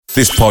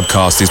This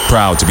podcast is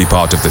proud to be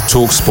part of the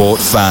TalkSport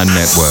Fan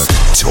Network.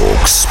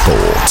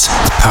 TalkSport.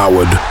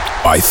 Powered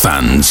by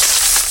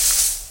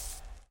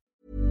fans.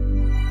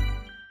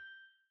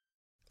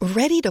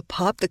 Ready to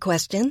pop the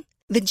question?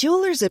 The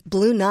jewelers at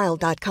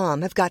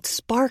BlueNile.com have got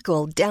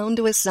sparkle down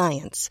to a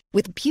science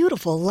with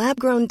beautiful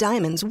lab-grown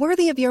diamonds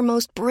worthy of your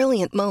most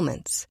brilliant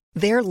moments.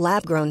 Their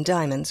lab-grown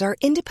diamonds are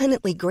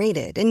independently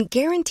graded and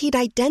guaranteed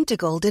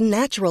identical to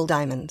natural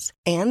diamonds.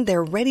 And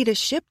they're ready to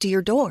ship to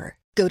your door.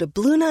 Go to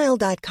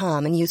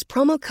BlueNile.com and use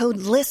promo code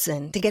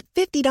LISTEN to get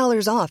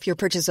 $50 off your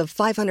purchase of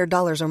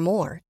 $500 or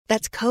more.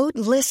 That's code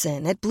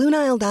LISTEN at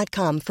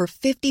BlueNile.com for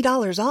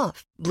 $50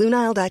 off.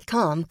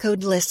 BlueNile.com,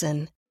 code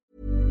LISTEN.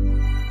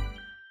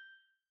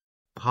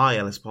 Hi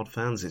LSPOD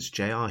fans, it's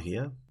JR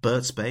here.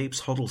 Bert's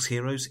Babes, Hoddle's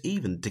Heroes,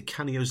 even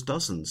DeCanio's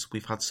Dozens.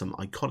 We've had some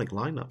iconic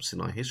lineups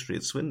in our history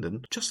at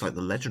Swindon, just like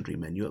the legendary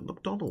menu at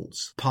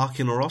McDonald's.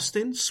 Parkin or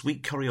Austin,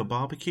 sweet curry or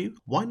barbecue?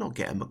 Why not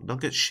get a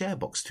McNuggets share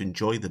box to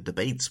enjoy the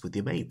debates with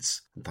your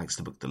mates? And thanks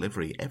to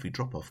McDelivery, every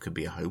drop-off can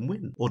be a home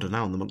win. Order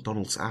now on the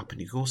McDonald's app and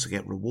you can also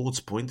get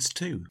rewards points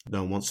too.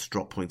 No one wants to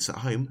drop points at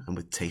home, and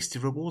with tasty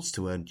rewards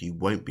to earn, you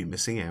won't be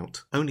missing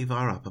out. Only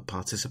via app at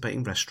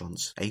participating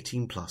restaurants.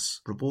 18+.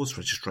 Rewards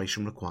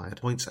registration required.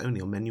 Points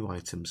only on menu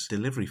items.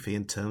 Delivery fee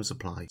and terms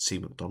apply. See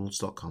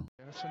mcdonalds.com.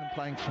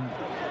 Playing from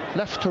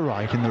left to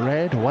right in the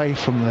red, away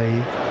from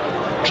the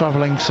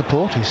travelling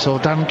support. He saw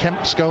Dan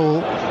Kemp's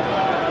goal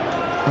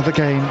of the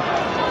game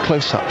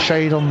close up.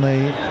 Shade on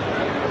the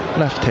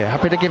left here.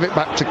 Happy to give it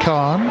back to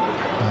Khan.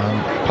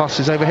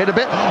 Passes overhead a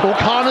bit. Oh,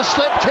 Khan has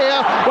slipped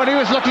here when he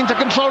was looking to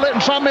control it,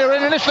 and Tranmere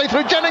in initially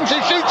through Jennings, who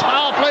shoots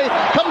powerfully,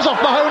 comes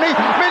off Mahoney.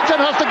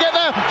 Minton has to get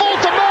there.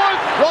 Falls to Moore.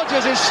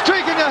 Rogers is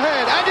streaking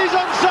ahead and he's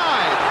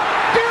onside.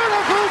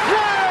 Beautiful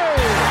play!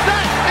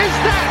 That is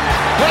that!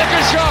 What a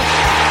good shot!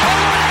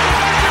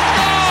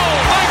 Goal!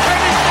 Mike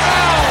Rennie's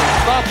goal!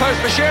 Far post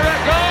for Shearer,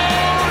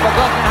 goal!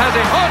 McLaughlin has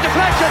it. Oh,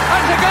 deflection,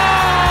 and a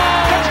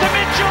goal! Comes to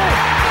Mitchell!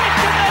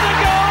 It's another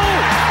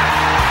goal!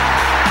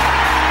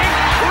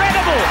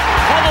 Incredible!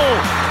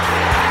 Hoddle!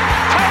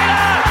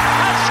 Taylor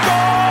has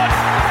scored,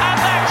 and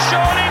that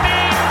surely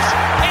means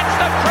it's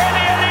the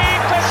Premier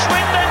League for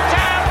Swindon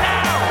Town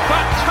now!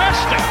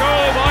 Fantastic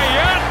goal by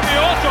Jan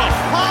Piotr!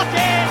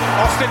 Parkin!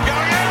 Austin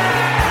going in!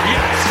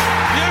 Yes!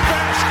 You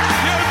bet!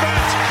 You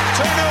bet!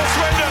 2-0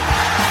 Swindon!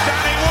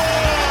 Danny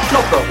Ward! No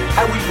problem.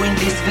 I will win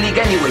this league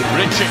anyway.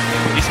 Richie,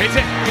 he's hit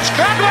it. It's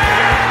Cradwell!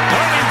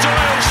 Tony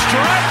Doyle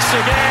strikes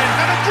again.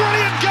 And a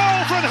brilliant goal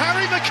from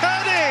Harry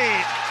McCurdy!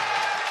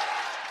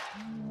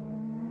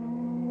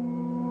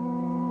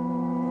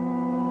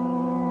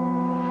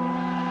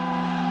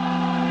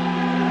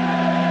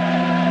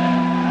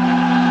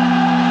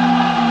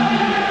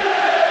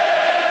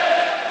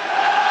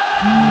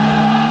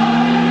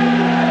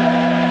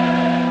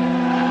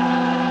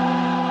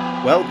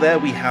 Well, there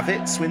we have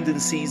it.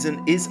 Swindon's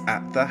season is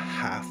at the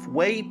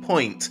halfway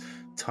point.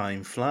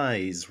 Time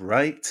flies,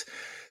 right?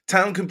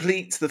 Town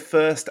completes the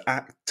first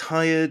act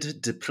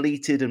tired,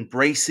 depleted, and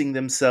bracing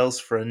themselves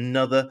for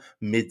another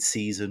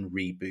mid-season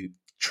reboot.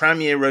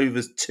 Tranmere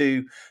Rovers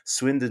 2,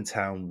 Swindon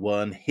Town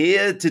 1.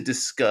 Here to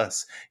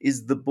discuss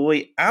is the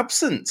boy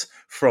absent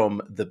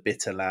from the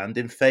bitter land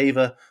in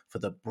favour for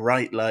the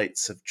bright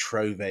lights of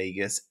Tro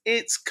Vegas.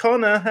 It's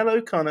Connor.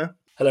 Hello, Connor.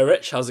 Hello,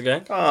 Rich. How's it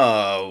going?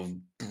 Oh,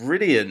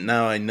 brilliant!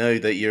 Now I know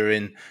that you're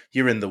in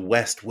the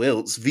West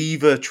Wilts.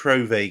 Viva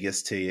Tro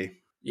Vegas to you.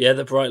 Yeah,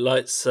 the bright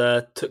lights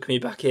took me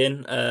back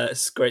in.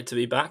 It's great to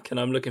be back, and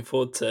I'm looking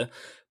forward to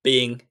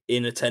being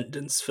in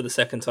attendance for the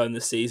second time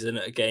this season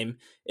at a game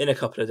in a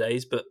couple of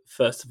days. But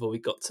first of all, we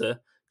got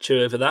to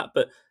chew over that.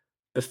 But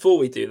before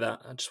we do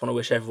that, I just want to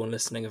wish everyone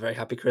listening a very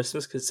happy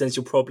Christmas, because since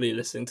you're probably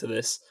listening to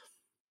this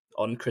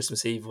on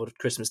Christmas Eve or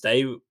Christmas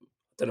Day, I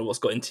don't know what's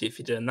got into you if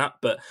you're doing that,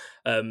 but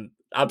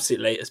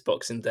absolute latest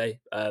Boxing Day.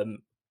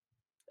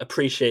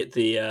 Appreciate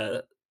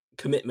the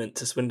commitment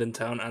to Swindon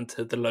Town and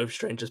to the Low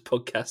Strangers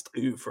podcast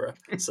oeuvre.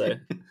 So,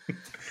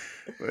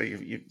 well,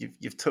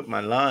 you've took my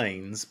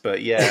lines,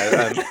 but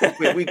yeah,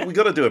 we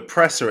got to do a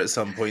presser at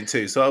some point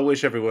too. So I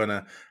wish everyone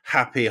a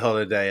happy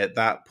holiday at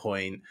that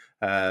point.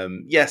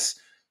 Yes,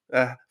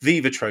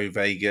 Viva Tro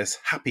Vegas,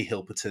 happy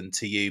Hilperton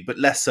to you, but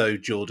less so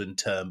Jordan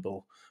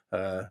Turnbull,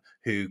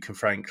 who can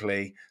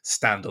frankly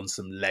stand on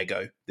some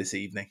Lego this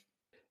evening.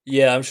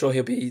 Yeah, I'm sure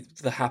he'll be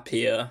the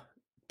happier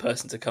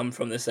person to come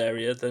from this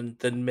area than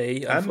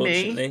me,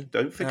 unfortunately. And me.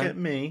 Don't forget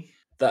me.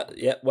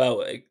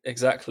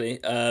 Exactly.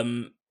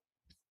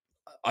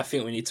 I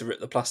think we need to rip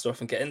the plaster off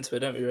and get into it,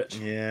 don't we, Rich?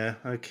 Yeah,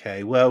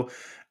 okay. Well,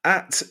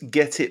 at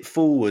Get It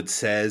Forward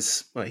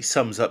says, well, he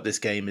sums up this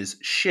game as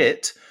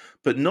shit,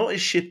 but not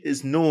as shit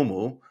as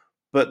normal,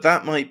 but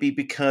that might be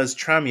because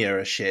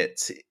Tranmere are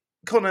shit.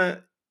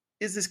 Connor,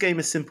 is this game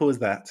as simple as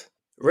that?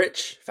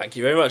 Rich, thank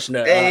you very much.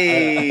 No,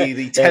 hey,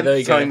 the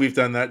 10th time we've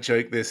done that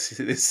joke this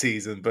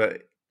season,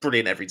 but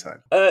brilliant every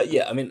time.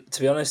 Yeah, I mean,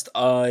 to be honest,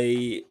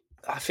 I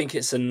think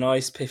it's a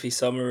nice pithy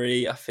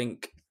summary. I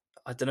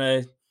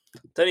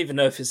don't even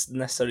know if it's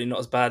necessarily not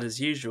as bad as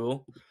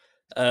usual.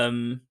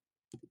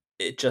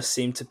 it just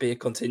seemed to be a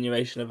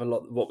continuation of a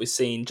lot of what we've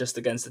seen just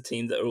against a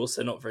team that are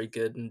also not very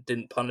good and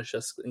didn't punish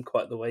us in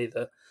quite the way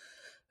that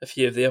a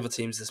few of the other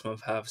teams this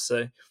month have.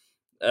 So,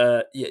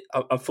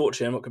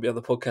 unfortunately, I'm not going to be on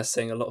the podcast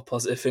saying a lot of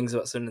positive things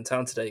about Swindon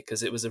Town today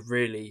because it was a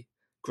really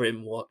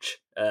grim watch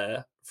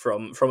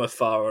from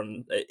afar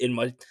on in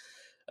my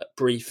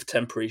brief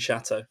temporary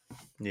chateau.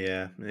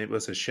 Yeah, it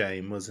was a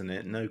shame, wasn't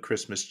it? No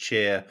Christmas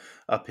cheer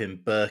up in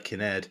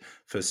Birkenhead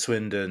for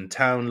Swindon.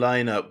 Town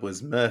lineup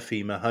was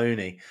Murphy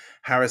Mahoney,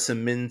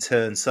 Harrison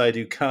Minturn,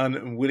 Saidu Khan,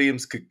 and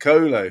Williams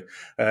Kokolo,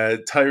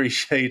 Tyree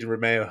Shade,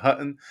 Romeo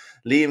Hutton,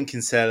 Liam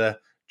Kinsella,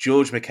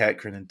 George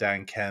McEachran and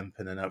Dan Kemp,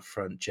 and then up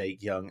front,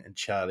 Jake Young and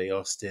Charlie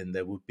Austin.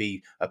 There would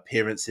be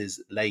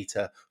appearances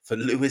later for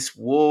Lewis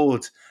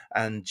Ward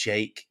and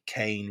Jake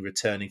Kane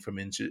returning from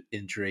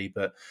injury,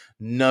 but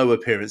no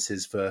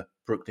appearances for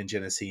Brooklyn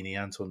Genesini,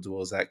 Anton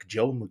Dworzak,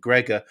 Joel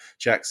McGregor,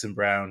 Jackson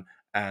Brown,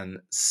 and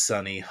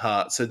Sonny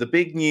Hart. So the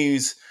big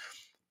news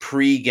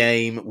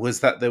pre-game was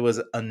that there was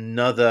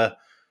another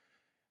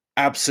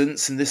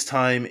absence, and this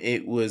time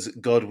it was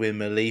Godwin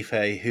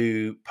Malife,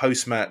 who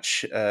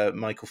post-match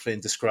Michael Flynn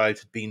described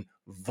had been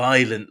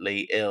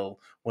violently ill,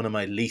 one of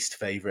my least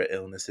favourite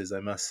illnesses, I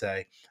must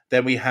say.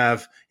 Then we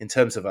have, in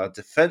terms of our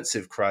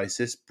defensive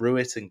crisis,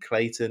 Brewitt and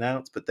Clayton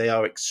out, but they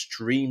are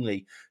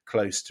extremely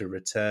close to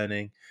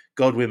returning.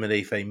 Godwin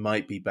Malife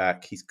might be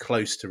back. He's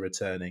close to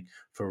returning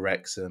for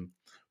Wrexham.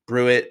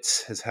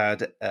 Brewitt has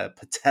had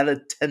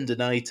patella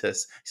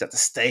tendonitis. He's had to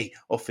stay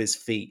off his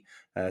feet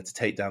to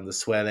take down the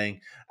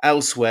swelling.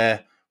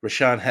 Elsewhere,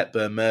 Rashaan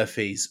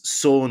Hepburn-Murphy's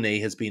sore knee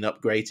has been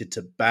upgraded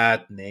to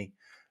bad knee.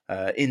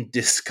 In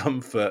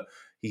discomfort,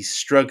 he's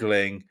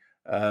struggling,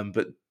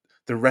 but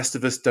the rest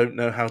of us don't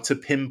know how to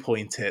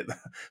pinpoint it.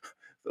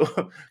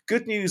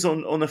 Good news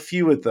on a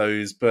few of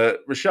those,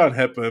 but Rashaan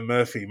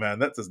Hepburn-Murphy, man,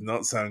 that does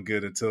not sound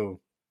good at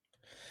all.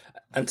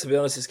 And to be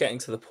honest, it's getting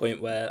to the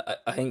point where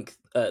I think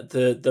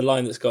the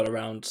line that's gone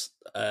around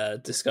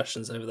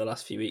discussions over the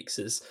last few weeks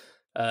is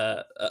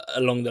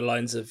along the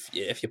lines of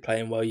if you're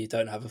playing well, you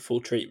don't have a full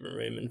treatment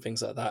room and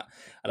things like that.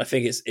 And I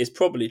think it's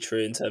probably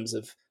true in terms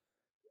of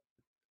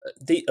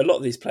a lot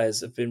of these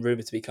players have been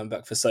rumoured to be coming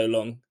back for so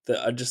long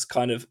that I just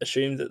kind of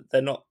assume that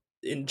they're not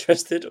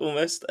interested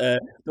almost. I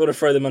don't want to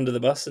throw them under the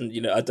bus, and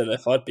I don't know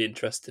if I'd be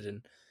interested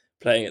in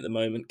playing at the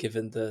moment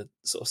given the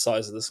sort of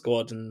size of the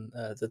squad and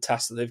the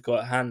tasks that they've got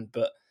at hand.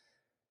 But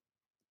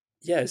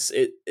yes,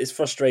 it's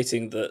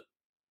frustrating that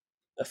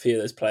a few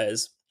of those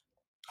players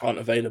aren't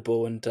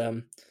available, and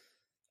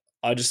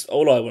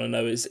all I want to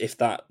know is if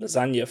that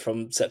lasagna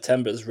from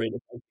September is really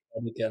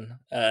again,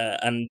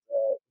 and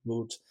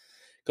would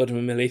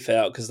Godwin Malife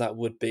out, because that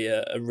would be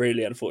a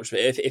really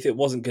unfortunate. If it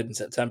wasn't good in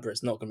September,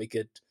 it's not going to be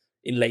good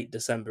in late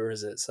December,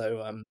 is it?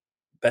 So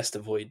best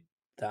avoid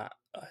that.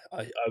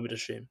 I would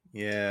assume.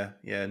 Yeah,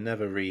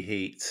 never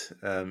reheat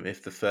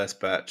if the first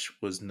batch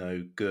was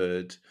no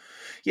good.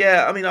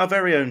 Yeah, I mean, our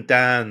very own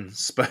Dan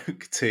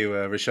spoke to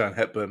Rashaan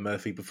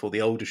Hepburn-Murphy before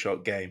the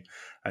Aldershot game,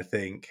 I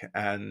think,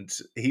 and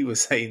he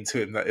was saying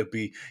to him that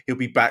he'll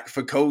be back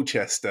for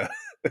Colchester,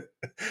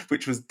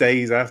 which was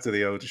days after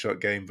the Aldershot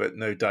game, but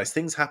no dice.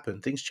 Things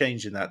happen, things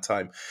change in that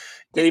time.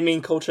 Did he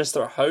mean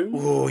Colchester at home?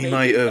 Oh, he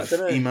might have.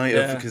 He might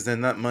have, Yeah. because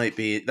then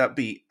that'd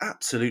be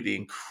absolutely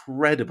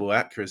incredible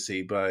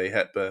accuracy by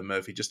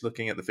Hepburn-Murphy. Just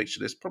looking at the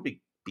fixture list,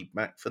 probably be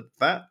back for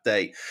that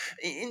day.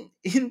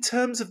 In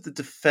terms of the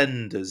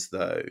defenders,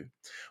 though,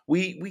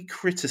 we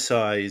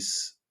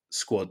criticise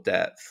squad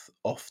depth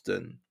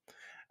often.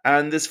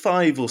 And there's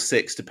 5 or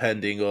 6,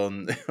 depending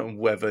on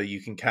whether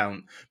you can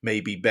count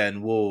maybe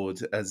Ben Ward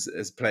as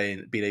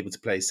being able to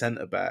play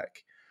centre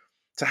back.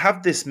 To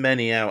have this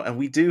many out, and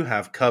we do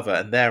have cover,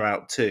 and they're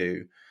out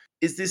too.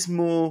 Is this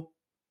more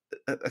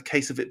a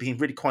case of it being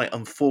really quite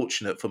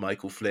unfortunate for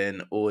Michael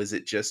Flynn, or is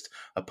it just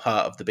a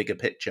part of the bigger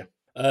picture?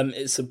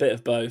 It's a bit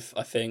of both,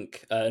 I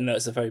think. No,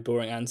 it's a very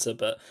boring answer,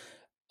 but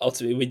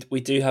ultimately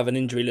we do have an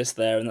injury list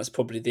there, and that's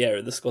probably the area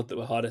of the squad that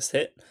we're hardest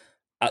hit.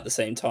 At the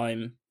same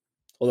time,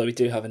 although we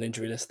do have an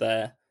injury list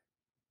there,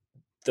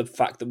 the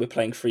fact that we're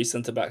playing 3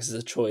 centre backs is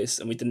a choice,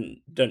 and we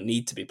don't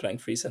need to be playing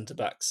 3 centre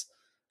backs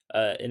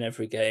in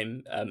every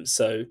game.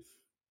 So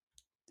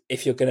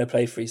if you're going to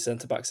play 3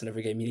 centre backs in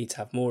every game, you need to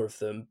have more of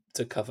them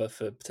to cover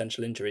for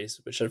potential injuries,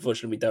 which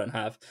unfortunately we don't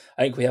have.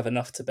 I think we have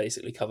enough to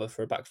basically cover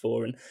for a back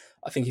 4, and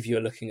I think if you're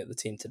looking at the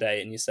team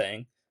today and you're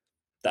saying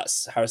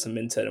that's Harrison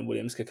Minturn and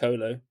Williams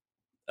Kokolo,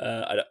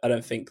 I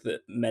don't think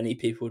that many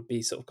people would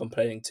be sort of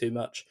complaining too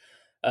much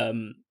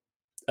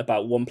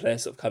about one player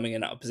sort of coming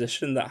in out of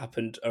position. That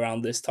happened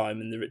around this time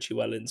in the Richie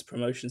Wellens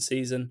promotion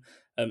season,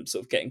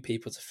 sort of getting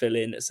people to fill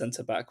in at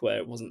centre back where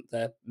it wasn't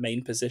their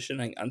main position.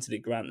 I think Anthony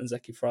Grant and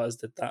Zeki Friars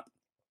did that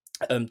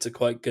to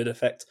quite good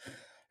effect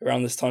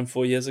around this time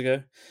 4 years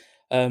ago.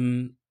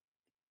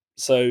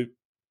 So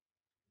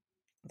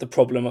the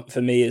problem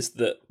for me is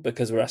that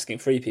because we're asking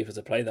 3 people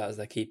to play that as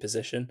their key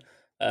position,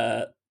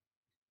 you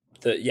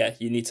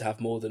need to have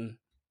more than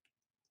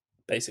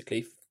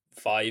basically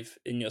 5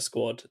 in your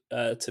squad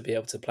to be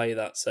able to play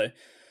that. So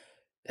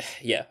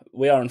yeah,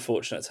 we are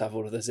unfortunate to have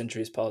all of those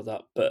injuries piled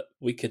up, but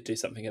we could do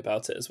something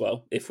about it as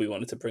well if we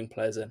wanted to bring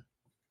players in.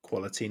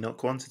 Quality, not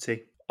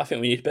quantity. I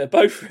think we need a bit of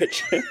both,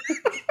 Rich.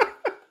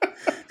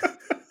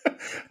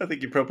 I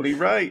think you're probably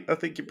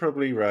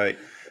right.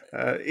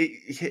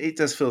 It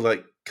does feel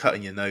like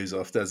cutting your nose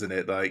off, doesn't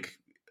it? Like,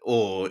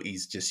 or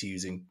he's just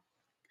using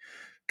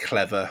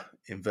clever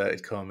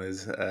inverted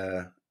commas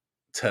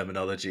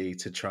terminology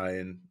to try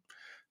and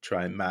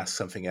mask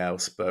something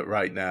else. But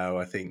right now,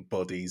 I think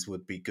bodies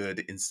would be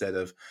good instead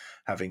of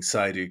having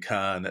Saidu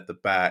Khan at the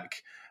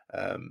back.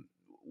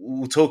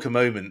 We'll talk a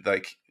moment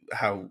like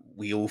how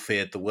we all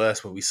feared the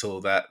worst when we saw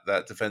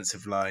that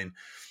defensive line.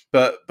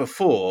 But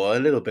before, a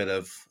little bit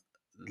of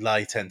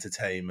light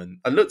entertainment.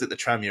 I looked at the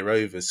Tranmere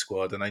Rovers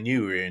squad and I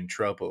knew we were in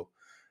trouble.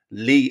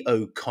 Lee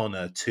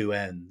O'Connor, 2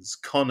 ends.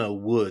 Connor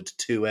Wood,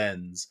 2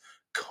 ends.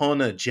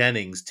 Connor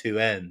Jennings, 2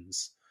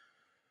 ends.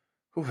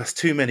 Oh, that's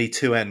too many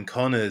 2N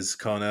Connors,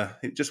 Connor.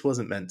 It just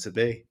wasn't meant to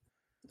be.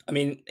 I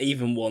mean,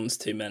 even one's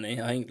too many.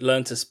 I think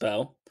learn to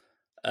spell.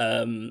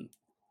 You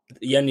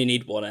only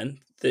need one N.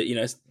 That, you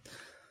know,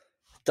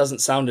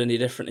 doesn't sound any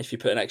different if you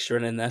put an extra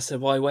N in there. So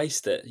why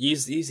waste it?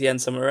 Use the N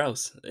somewhere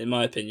else, in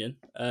my opinion.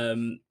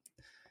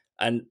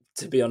 And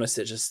to be honest,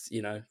 it just,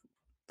 you know,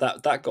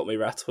 that got me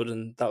rattled,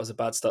 and that was a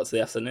bad start to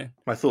the afternoon.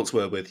 My thoughts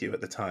were with you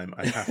at the time,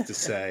 I have to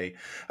say.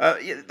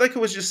 Like I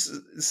was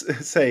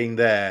just saying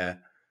there,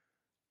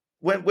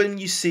 when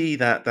you see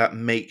that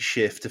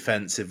makeshift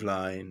defensive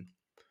line,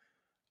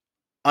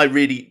 I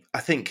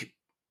think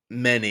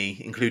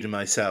many, including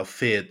myself,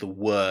 feared the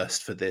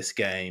worst for this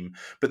game.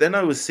 But then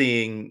I was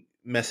seeing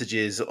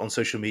messages on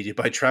social media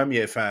by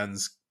Tranmere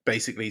fans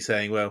basically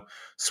saying, well,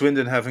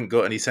 Swindon haven't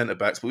got any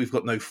centre-backs, but we've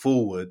got no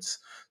forwards.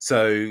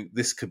 So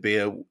this could be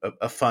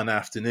a fun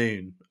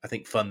afternoon. I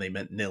think fun, they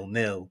meant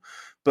 0-0.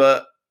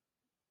 But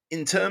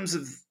in terms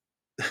of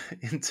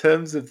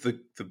the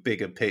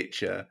bigger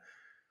picture,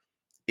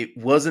 it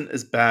wasn't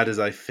as bad as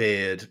I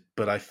feared,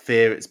 but I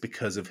fear it's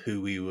because of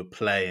who we were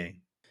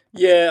playing.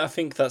 Yeah, I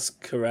think that's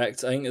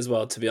correct. I think as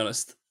well, to be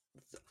honest,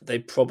 they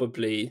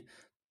probably,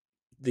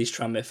 these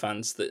Tranmere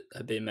fans that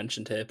have been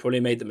mentioned here, probably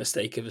made the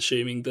mistake of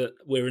assuming that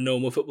we're a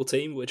normal football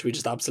team, which we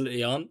just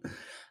absolutely aren't.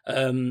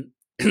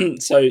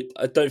 So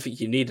I don't think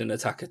you need an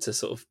attacker to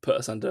sort of put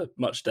us under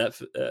much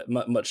depth,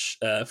 much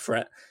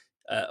threat.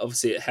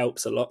 Obviously, it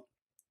helps a lot.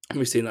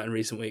 We've seen that in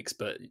recent weeks,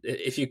 but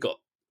if you've got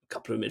a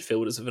couple of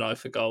midfielders with an eye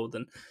for goal,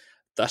 then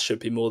that should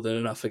be more than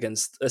enough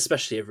against,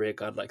 especially a rear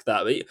guard like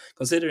that. But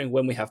considering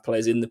when we have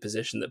players in the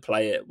position that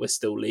play it, we're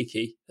still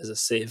leaky as a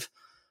sieve.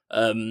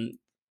 I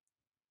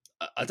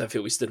don't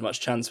feel we stood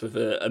much chance with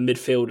a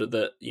midfielder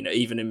that, you know,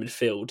 even in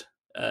midfield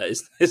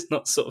is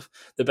not sort of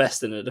the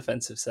best in a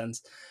defensive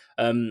sense.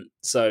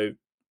 So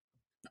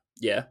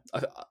yeah,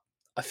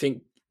 I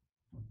think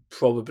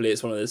probably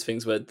it's one of those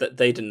things where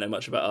they didn't know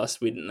much about us,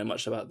 we didn't know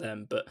much about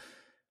them, but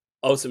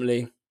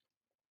ultimately,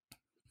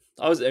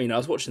 I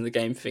was watching the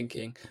game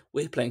thinking,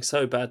 we're playing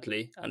so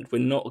badly and we're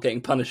not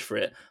getting punished for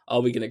it.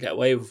 Are we going to get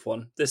away with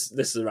one? This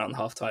is around the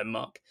half-time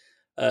mark.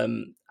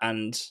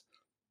 And,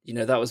 you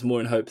know, that was more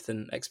in hope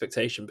than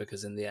expectation,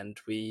 because in the end,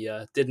 we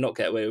did not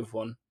get away with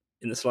one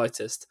in the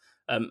slightest.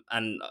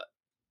 And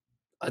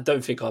I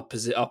don't think our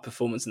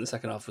performance in the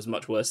second half was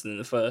much worse than in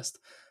the first.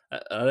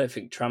 I don't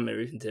think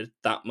Tranmere even did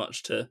that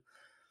much to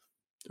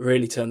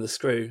really turn the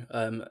screw.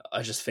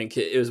 I just think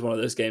it was one of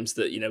those games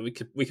that, you know, we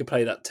could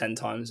play that 10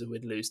 times and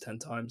we'd lose 10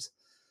 times,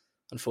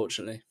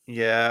 unfortunately.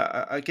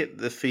 Yeah, I get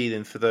the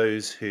feeling for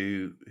those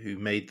who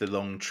made the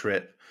long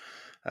trip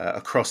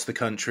across the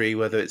country,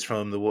 whether it's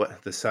from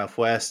the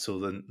southwest or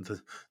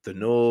the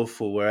north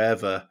or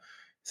wherever.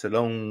 It's a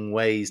long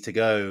ways to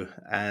go,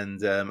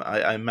 and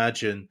I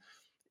imagine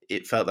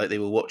it felt like they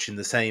were watching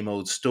the same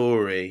old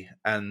story.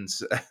 And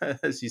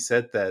as you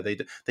said there,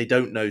 they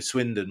don't know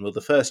Swindon. Well, the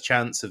first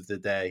chance of the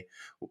day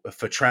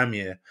for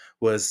Tranmere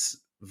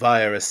was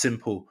via a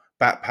simple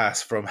back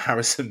pass from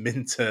Harrison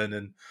Minturn,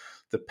 and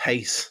the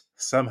pace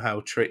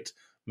somehow tricked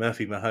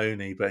Murphy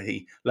Mahoney, but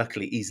he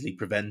luckily easily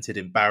prevented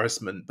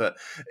embarrassment. But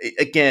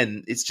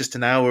again, it's just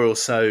an hour or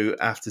so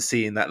after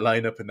seeing that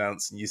lineup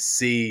announced, and you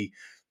see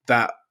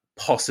that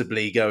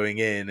possibly going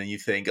in, and you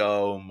think,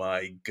 oh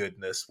my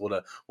goodness, what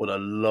a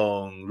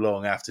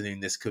long afternoon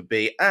this could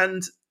be.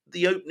 And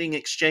the opening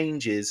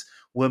exchanges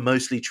were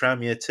mostly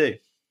Tranmere too.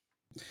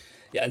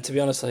 Yeah, and to be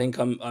honest, I think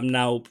I'm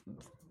now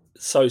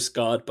so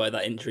scarred by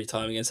that injury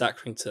time against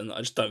Accrington. I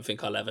just don't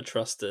think I'll ever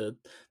trust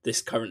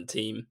this current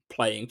team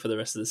playing for the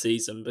rest of the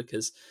season,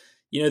 because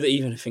you know that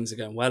even if things are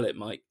going well, it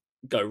might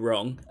go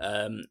wrong.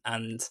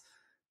 And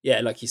yeah,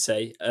 like you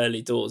say,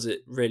 early doors,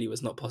 it really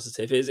was not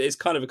positive. It's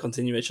kind of a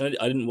continuation.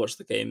 I didn't watch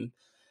the game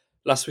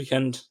last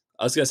weekend.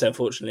 I was going to say,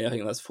 unfortunately, I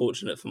think that's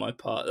fortunate for my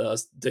part that I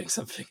was doing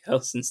something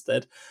else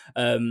instead.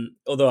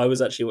 Although I was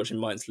actually watching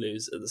Mainz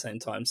lose at the same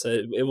time,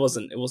 so it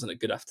wasn't a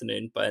good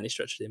afternoon by any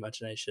stretch of the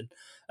imagination.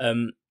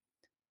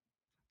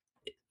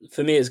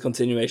 For me, it's a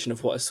continuation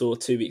of what I saw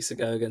 2 weeks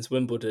ago against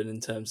Wimbledon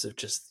in terms of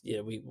just, yeah,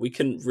 we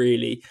couldn't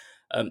really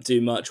do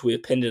much. We were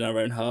pinned in our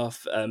own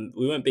half.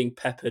 We weren't being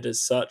peppered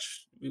as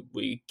such.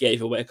 we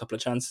gave away a couple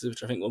of chances,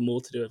 which I think were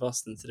more to do with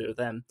us than to do with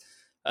them.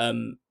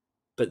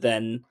 But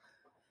then,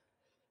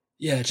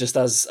 yeah, just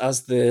as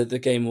the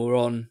game wore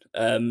on,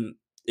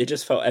 it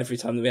just felt every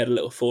time that we had a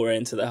little foray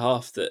into their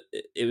half that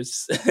it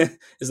was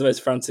it's the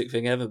most frantic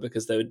thing ever,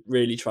 because they were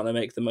really trying to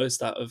make the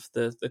most out of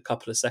the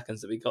couple of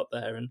seconds that we got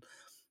there. And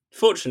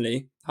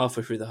fortunately,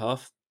 halfway through the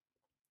half,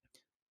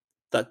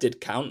 that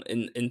did count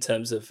in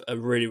terms of a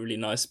really, really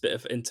nice bit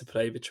of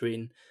interplay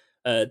between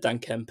Dan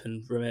Kemp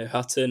and Romeo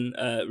Hutton,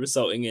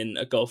 resulting in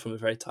a goal from a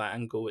very tight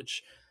angle,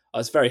 which I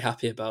was very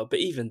happy about. But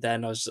even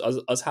then, I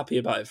was happy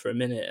about it for a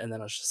minute, and then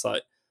I was just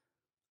like,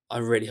 I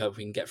really hope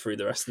we can get through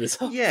the rest of this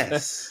half.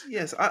 Yes.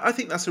 I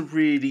think that's a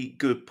really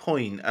good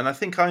point. And I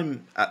think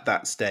I'm at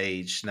that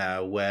stage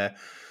now where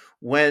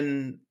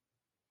when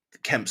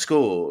Kemp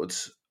scored,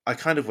 I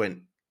kind of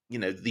went,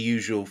 the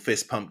usual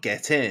fist pump,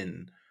 get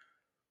in.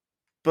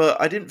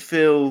 But I didn't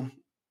feel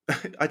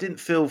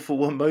for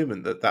one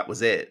moment that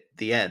was it,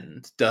 the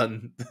end,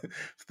 done.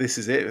 This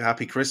is it.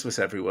 Happy Christmas,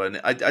 everyone.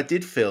 I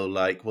did feel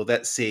like, well,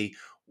 let's see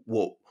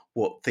what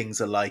things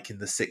are like in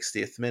the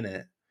 60th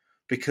minute,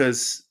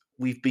 because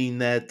we've been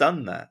there,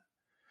 done that.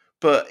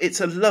 But it's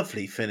a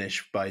lovely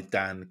finish by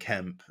Dan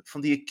Kemp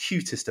from the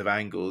acutest of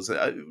angles.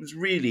 It was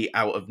really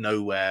out of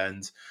nowhere,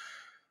 and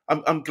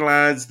I'm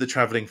glad the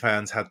travelling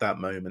fans had that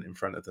moment in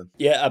front of them.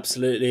 Yeah,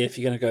 absolutely. If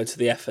you're going to go to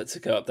the effort to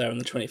go up there on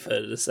the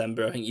 23rd of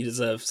December, I think you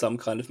deserve some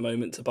kind of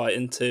moment to bite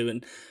into.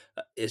 And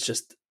it's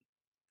just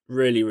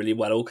really, really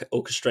well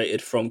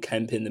orchestrated from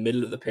Kemp in the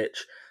middle of the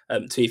pitch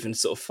to even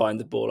sort of find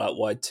the ball out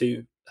wide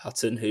to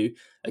Hutton, who,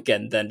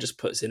 again, then just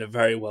puts in a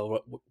very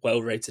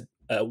well-weighted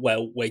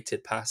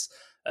pass,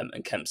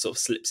 and Kemp sort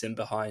of slips in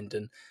behind.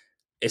 And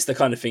it's the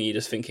kind of thing you're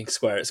just thinking,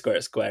 square it, square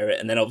it, square it.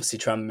 And then obviously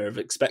Tranmere have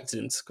expected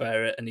him to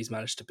square it, and he's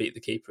managed to beat the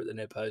keeper at the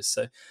near post.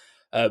 So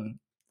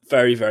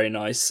very, very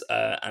nice.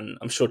 And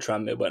I'm sure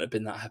Tranmere won't have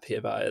been that happy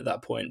about it at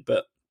that point.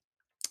 But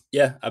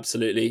yeah,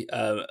 absolutely.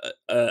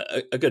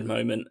 A good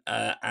moment.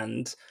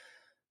 And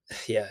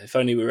yeah, if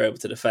only we were able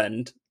to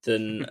defend,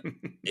 then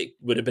it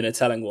would have been a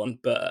telling one.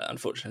 But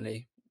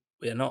unfortunately,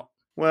 we are not.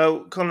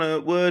 Well, Connor,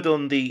 word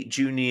on the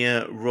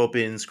Junior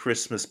Robbins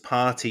Christmas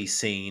party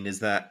scene is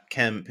that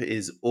Kemp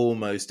is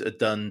almost a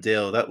done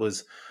deal. That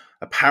was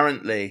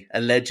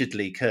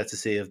allegedly,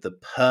 courtesy of the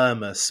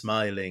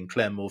perma-smiling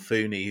Clem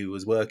Morfuni, who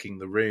was working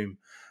the room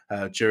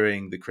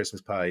during the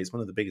Christmas party. It's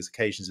one of the biggest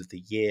occasions of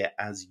the year,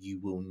 as you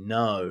will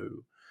know.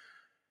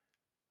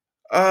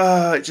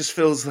 It just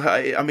feels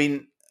like,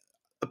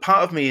 a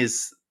part of me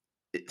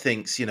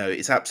thinks,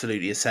 it's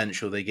absolutely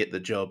essential they get the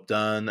job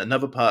done.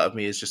 Another part of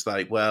me is just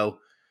like, well,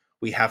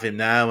 we have him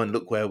now and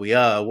look where we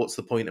are. What's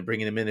the point of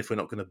bringing him in if we're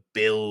not going to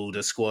build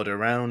a squad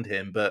around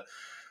him? But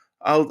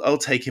I'll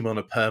take him on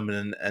a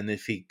permanent, and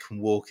if he can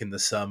walk in the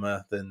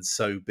summer, then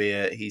so be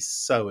it. He's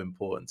so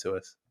important to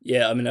us.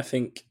 Yeah, I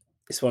think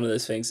it's one of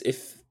those things.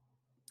 If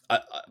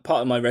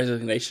part of my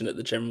resignation at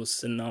the general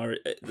scenario,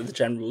 the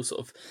general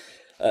sort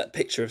of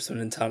picture of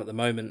Swindon Town at the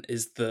moment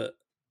is that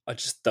I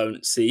just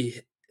don't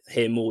see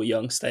him or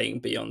Young staying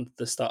beyond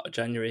the start of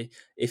January.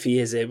 If he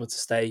is able to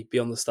stay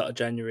beyond the start of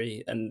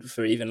January and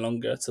for even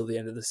longer till the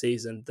end of the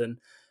season, then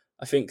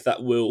I think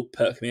that will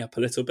perk me up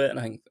a little bit.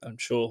 And I'm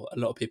sure a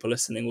lot of people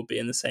listening will be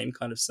in the same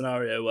kind of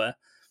scenario where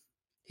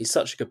he's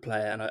such a good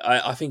player, and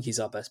I think he's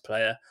our best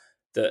player,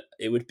 that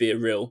it would be a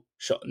real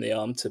shot in the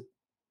arm to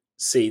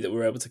see that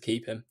we're able to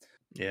keep him.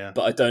 Yeah.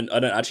 But I don't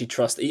actually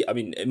trust.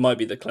 It might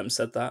be that Clem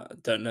said that. I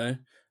don't know.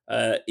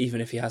 Even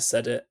if he has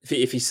said it,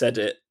 if he said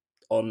it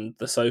on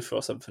the sofa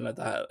or something like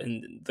that,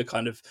 in the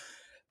kind of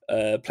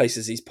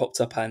places he's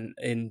popped up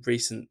in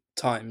recent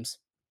times,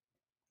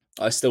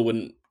 I still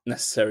wouldn't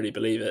necessarily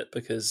believe it,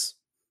 because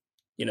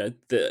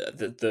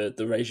the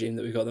regime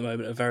that we've got at the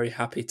moment are very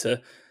happy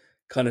to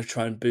kind of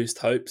try and boost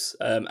hopes.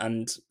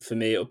 And for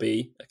me, it'll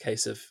be a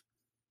case of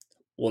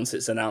once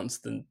it's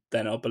announced,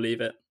 then I'll believe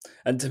it.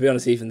 And to be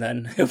honest, even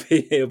then,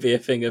 it'll be a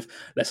thing of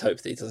let's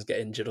hope that he doesn't get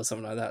injured or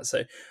something like that.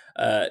 So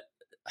I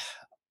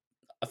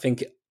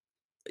think,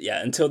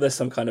 yeah, until there's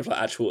some kind of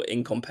like actual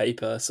ink on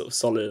paper, sort of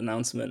solid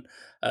announcement,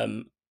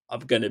 I'm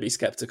going to be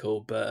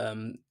skeptical. But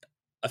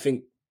I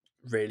think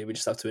really we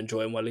just have to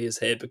enjoy him while he is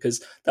here,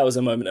 because that was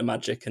a moment of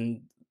magic,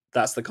 and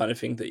that's the kind of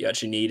thing that you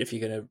actually need if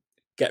you're going to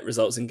get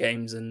results in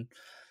games. And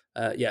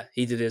yeah,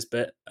 he did his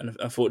bit, and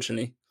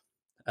unfortunately,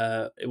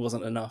 it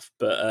wasn't enough.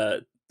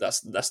 But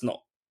that's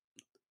not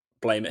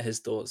blame at his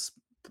door. It's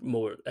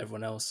more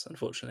everyone else,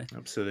 unfortunately.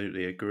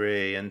 Absolutely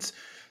agree. And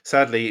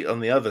sadly,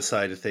 on the other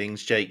side of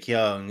things, Jake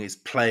Young is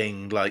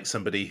playing like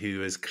somebody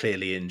who is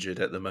clearly injured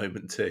at the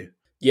moment too.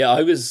 Yeah,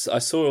 I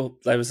saw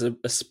there was a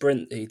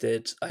sprint he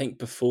did, I think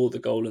before the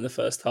goal in the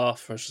first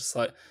half. I was just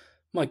like,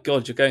 my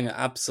God, you're going at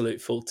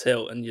absolute full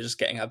tilt and you're just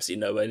getting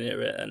absolutely nowhere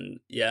near it. And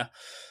yeah,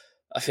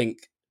 I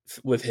think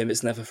with him,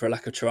 it's never for a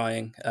lack of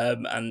trying.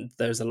 And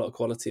there's a lot of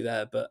quality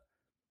there. But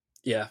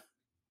yeah,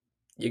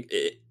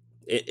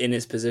 in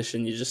his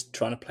position, you're just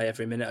trying to play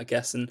every minute, I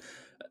guess, and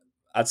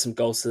add some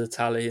goals to the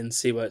tally and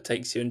see where it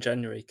takes you in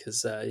January.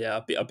 Because yeah,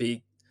 I'd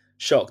be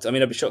shocked.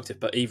 I'd be shocked if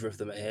but either of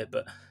them are here.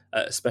 But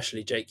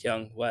especially Jake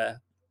Young,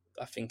 where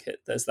I think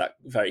there's that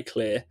very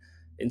clear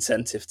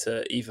incentive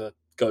to either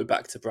go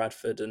back to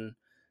Bradford and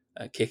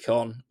kick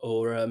on,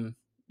 or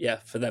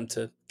for them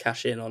to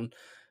cash in on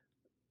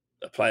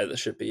a player that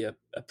should be a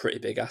pretty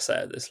big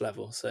asset at this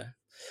level. So,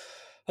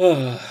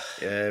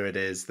 There it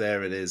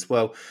is.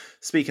 Well,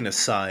 speaking of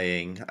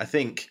sighing, I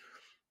think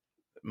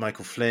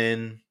Michael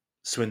Flynn,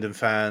 Swindon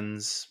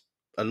fans,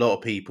 a lot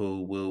of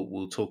people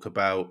will talk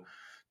about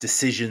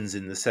decisions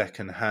in the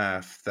second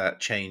half that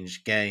changes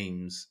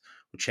games.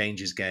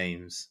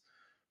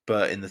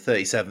 But in the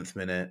 37th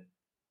minute,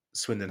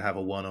 Swindon have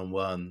a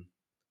one-on-one.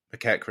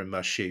 McEachran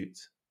must shoot.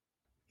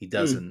 He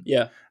doesn't.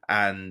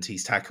 And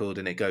he's tackled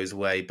and it goes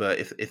away. But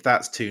if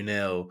that's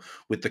 2-0,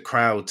 with the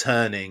crowd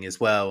turning as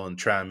well on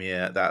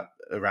Tranmere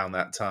around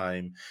that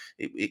time,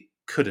 it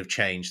could have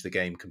changed the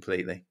game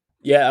completely.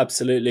 Yeah,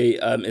 absolutely.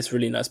 It's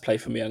really nice play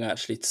from Young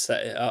actually to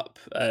set it up.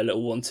 A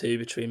little 1-2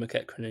 between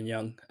McEachran and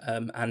Young.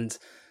 And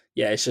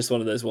yeah, it's just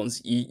one of those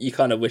ones you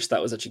kind of wish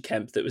that was actually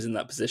Kemp that was in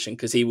that position,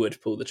 because he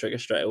would pull the trigger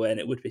straight away and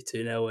it would be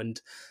 2-0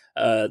 and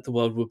the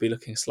world would be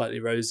looking slightly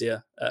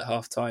rosier at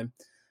half-time.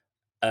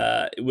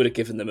 It would have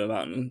given them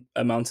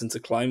a mountain to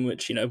climb,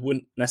 which,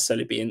 wouldn't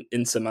necessarily be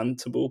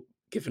insurmountable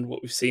given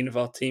what we've seen of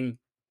our team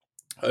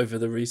over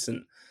the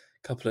recent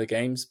couple of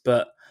games.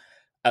 But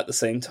at the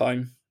same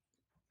time,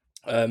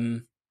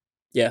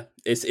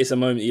 it's a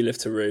moment you live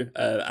to rue,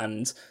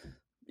 and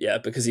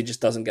because he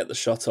just doesn't get the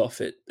shot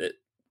off, it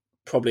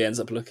probably ends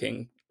up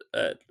looking,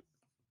 I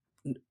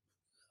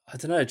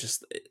don't know,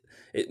 just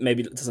it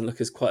maybe doesn't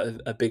look as quite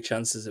a big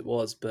chance as it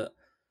was, but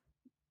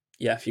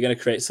yeah, if you're going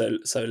to create so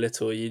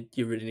little, you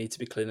really need to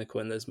be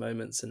clinical in those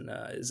moments, and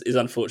it's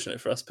unfortunate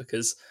for us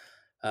because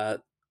I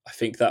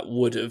think that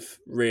would have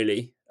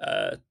really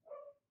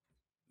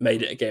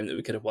made it a game that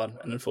we could have won,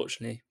 and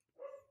unfortunately,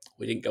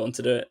 we didn't go on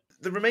to do it.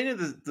 The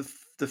remainder of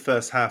the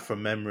first half,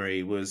 from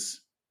memory,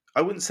 was,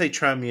 I wouldn't say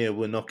Tranmere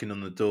were knocking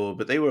on the door,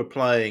 but they were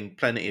applying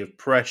plenty of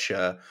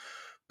pressure.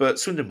 But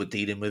Swindon were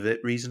dealing with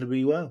it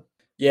reasonably well.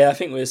 Yeah, I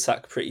think we were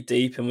sat pretty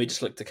deep, and we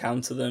just looked to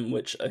counter them,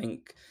 which I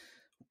think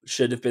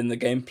should have been the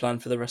game plan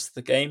for the rest of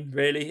the game,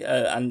 really.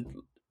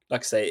 And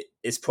like I say,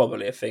 it's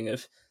probably a thing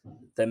of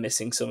they're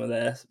missing some of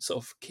their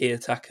sort of key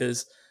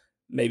attackers,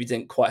 maybe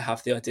didn't quite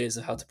have the ideas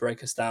of how to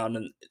break us down.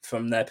 And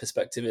from their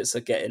perspective, it's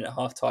a get in at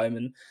half time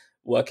and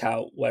work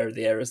out where are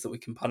the areas that we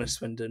can punish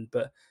Swindon.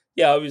 But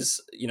yeah, I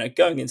was,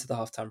 going into the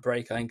halftime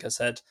break, I think I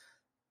said,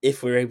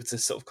 if we're able to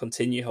sort of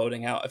continue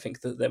holding out, I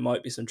think that there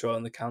might be some draw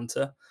on the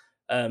counter.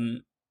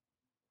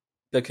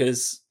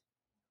 Because,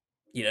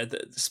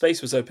 the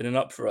space was opening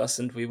up for us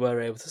and we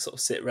were able to sort of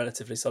sit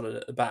relatively solid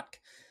at the back.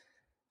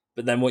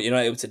 But then what you're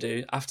not able to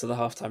do after the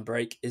halftime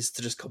break is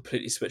to just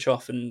completely switch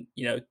off and,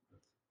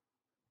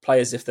 play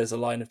as if there's a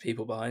line of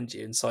people behind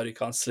you and Saidu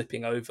Khan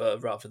slipping over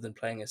rather than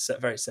playing a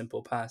very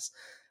simple pass.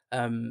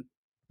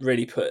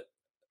 Really put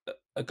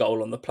a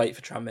goal on the plate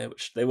for Tranmere,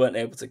 which they weren't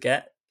able to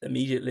get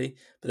immediately,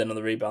 but then on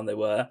the rebound they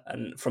were,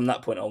 and from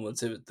that point onwards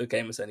the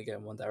game was only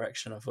going one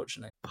direction,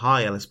 unfortunately.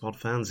 Hi LSPOD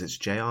fans, it's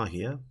JR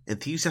here,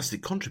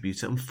 enthusiastic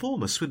contributor and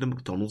former Swindon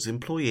McDonald's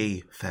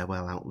employee.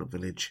 Farewell Outlet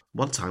Village.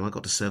 One time I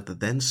got to serve the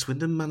then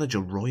Swindon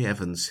manager Roy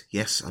Evans.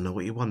 Yes, I know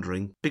what you're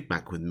wondering. Big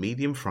Mac with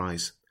medium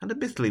fries. And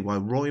admittedly,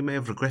 while Roy may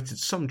have regretted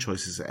some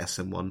choices at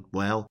SM1,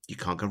 well, you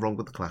can't go wrong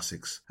with the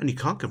classics. And you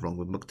can't go wrong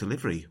with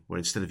McDelivery, where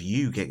instead of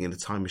you getting in a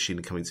time machine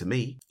and coming to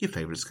me, your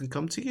favourites can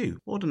come to you.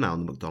 Order now on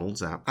the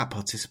McDonald's app. At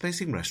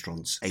participating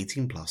restaurants,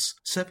 18+.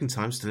 Serving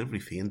times,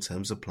 delivery fee and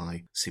terms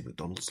apply. See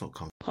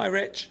mcdonalds.com. Hi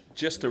Rich,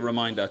 just a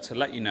reminder to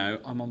let you know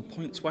I'm on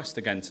Points West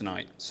again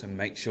tonight, so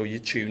make sure you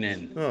tune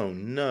in. Oh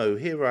no,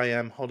 here I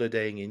am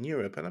holidaying in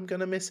Europe and I'm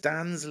going to miss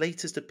Dan's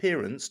latest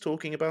appearance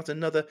talking about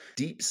another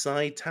deep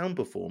side town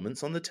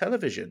performance on the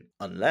television.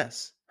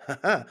 Unless,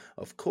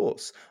 of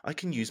course, I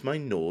can use my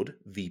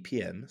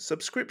NordVPN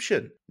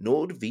subscription.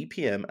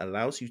 NordVPN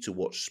allows you to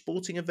watch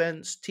sporting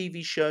events,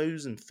 TV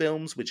shows and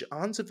films which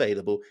aren't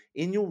available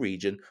in your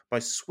region by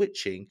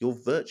switching your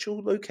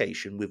virtual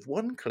location with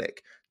one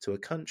click to a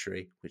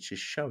country which is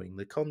showing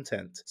the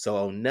content. So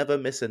I'll never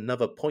miss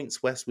another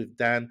Points West with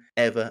Dan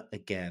ever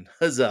again.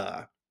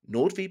 Huzzah!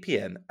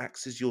 NordVPN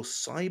acts as your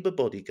cyber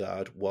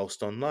bodyguard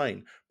whilst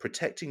online,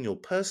 protecting your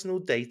personal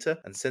data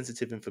and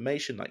sensitive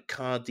information like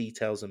card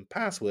details and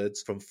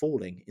passwords from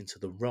falling into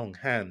the wrong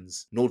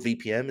hands.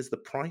 NordVPN is the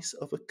price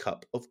of a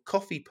cup of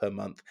coffee per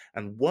month,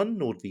 and one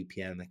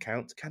NordVPN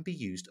account can be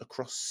used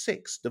across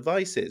 6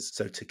 devices.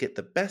 So to get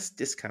the best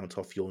discount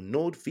off your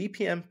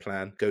NordVPN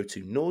plan, go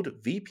to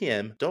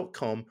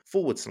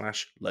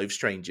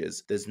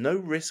nordvpn.com/lovestrangers. There's no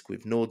risk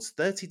with Nord's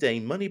 30-day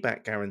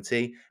money-back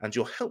guarantee, and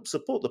you'll help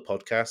support the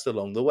podcast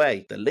along the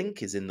way. The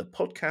link is in the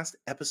podcast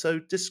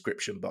episode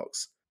description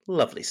box.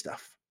 Lovely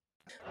stuff.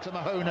 To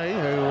Mahoney,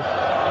 who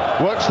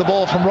works the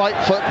ball from right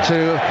foot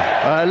to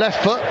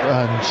left foot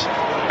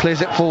and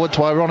clears it forward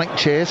to ironic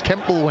cheers.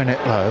 Kemp will win it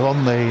though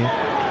on the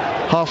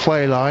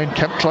halfway line.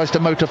 Kemp tries to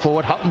motor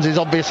forward. Hutton's his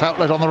obvious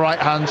outlet on the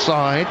right-hand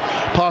side.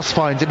 Pass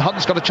finds him.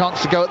 Hutton's got a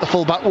chance to go at the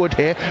full-back Wood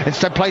here.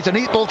 Instead plays a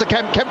neat ball to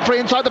Kemp. Kemp free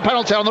inside the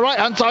penalty on the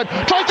right-hand side.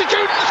 Tries to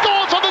shoot and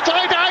scores on the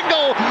tight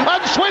angle.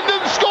 And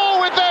Swindon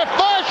score with their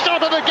first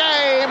shot of the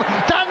game.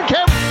 Dan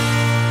Kemp.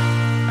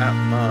 At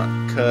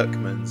Mark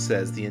Kirkman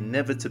says the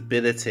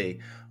inevitability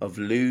of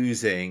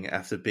losing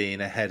after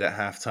being ahead at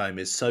halftime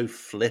is so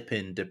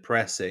flippin'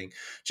 depressing.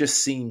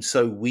 Just seems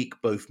so weak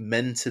both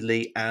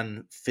mentally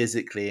and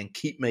physically, and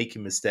keep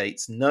making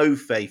mistakes. No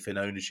faith in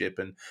ownership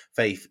and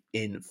faith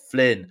in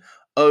Flynn.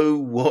 Oh,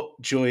 what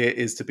joy it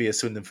is to be a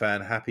Swindon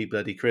fan. Happy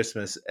bloody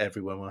Christmas,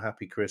 everyone. Well,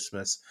 happy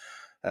Christmas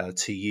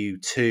to you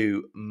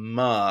too,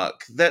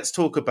 Mark. Let's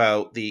talk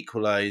about the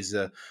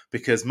equaliser,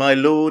 because my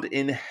Lord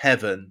in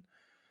heaven,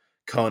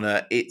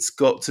 Connor, it's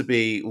got to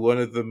be one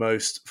of the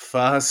most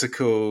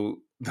farcical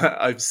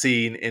that I've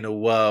seen in a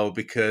while,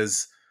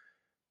 because,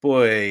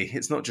 boy,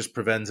 it's not just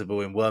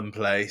preventable in one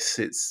place,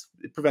 it's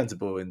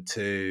preventable in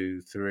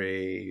 2,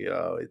 3.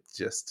 Oh, it's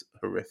just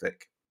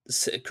horrific.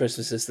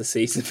 Christmas is the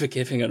season for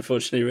giving,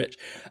 unfortunately, Rich.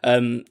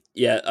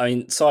 Yeah, I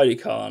mean, Saidi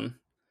Khan,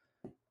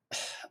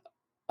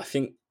 I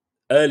think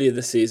earlier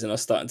this season I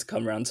was starting to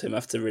come around to him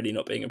after really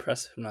not being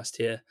impressive from last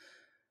year.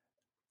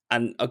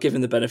 And I'll give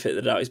him the benefit of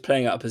the doubt. He's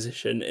playing out of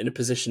position, in a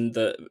position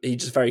that he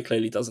just very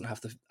clearly doesn't have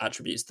the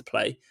attributes to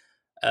play.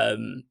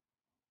 And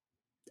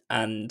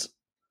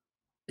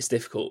it's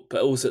difficult.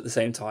 But also at the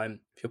same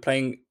time, if you're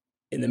playing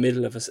in the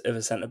middle of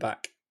a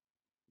centre-back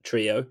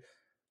trio,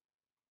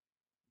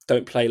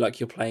 don't play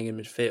like you're playing in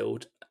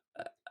midfield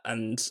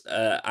and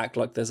act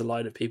like there's a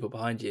line of people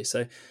behind you.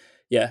 So,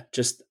 yeah,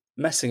 just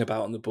messing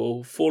about on the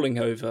ball, falling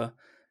over,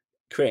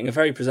 creating a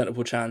very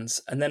presentable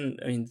chance. And then,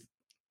 I mean,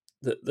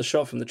 the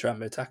shot from the Tram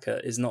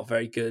Motaka is not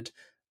very good,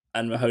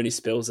 and Mahoney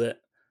spills it.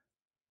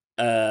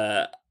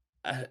 And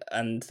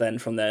then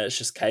from there, it's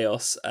just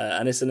chaos.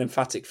 And it's an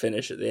emphatic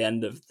finish at the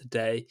end of the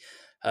day.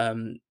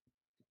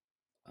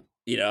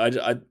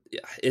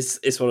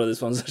 It's one of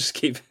those ones I just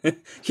keep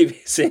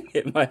seeing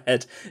it in my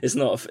head. It's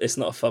not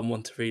a fun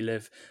one to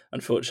relive,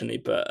 unfortunately.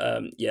 But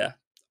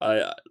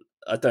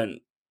I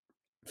don't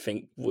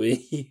think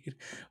we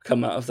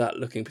come out of that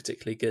looking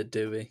particularly good,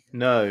 do we?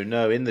 No.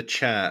 In the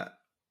chat,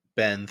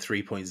 Ben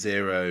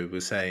 3.0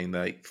 was saying,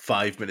 like,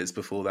 5 minutes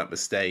before that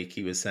mistake,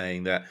 he was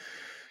saying that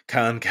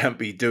Khan can't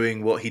be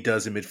doing what he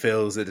does in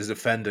midfield as a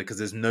defender because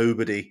there's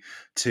nobody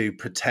to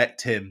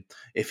protect him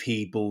if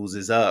he balls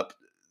is up.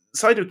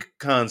 Saidi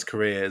Khan's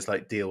career is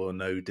like deal or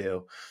no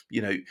deal.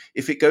 You know,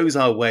 if it goes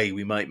our way,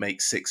 we might make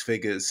 6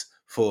 figures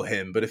for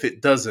him, but if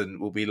it doesn't,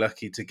 we'll be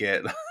lucky to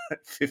get like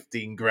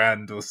 15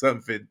 grand or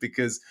something,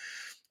 because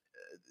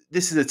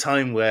this is a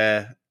time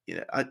where, you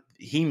know,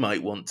 he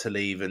might want to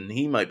leave and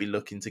he might be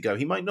looking to go.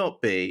 He might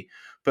not be,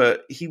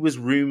 but he was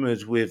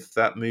rumoured with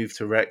that move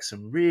to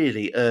Wrexham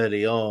really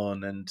early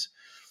on, and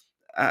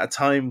at a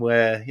time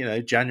where, you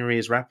know, January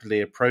is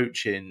rapidly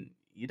approaching.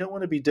 You don't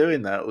want to be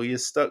doing that, or you're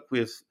stuck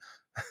with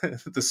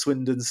the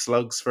Swindon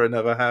Slugs for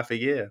another half a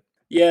year.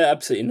 Yeah,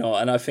 absolutely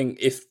not. And I think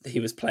if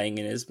he was playing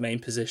in his main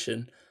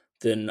position,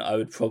 then I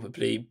would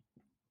probably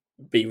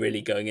be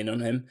really going in on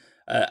him.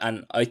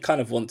 And I kind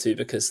of want to,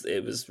 because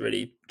it was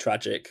really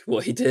tragic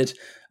what he did.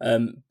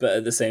 But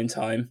at the same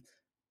time,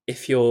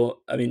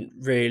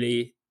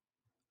 really,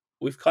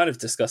 we've kind of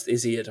discussed,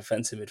 is he a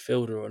defensive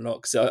midfielder or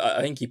not? Because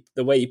I think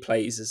the way he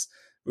plays is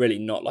really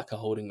not like a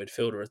holding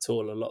midfielder at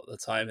all a lot of the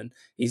time. And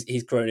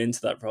he's grown into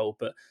that role.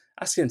 But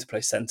asking him to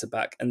play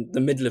centre-back and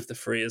the middle of the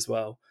three as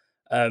well,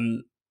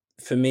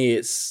 for me,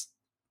 it's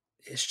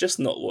just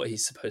not what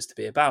he's supposed to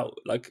be about.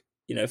 Like,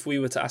 you know, if we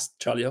were to ask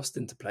Charlie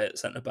Austin to play at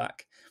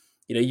centre-back,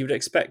 you know, you would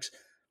expect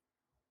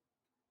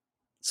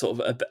sort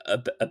of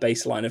a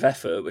baseline of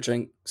effort, which I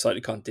think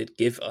Saidi Khan did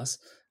give us.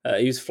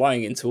 He was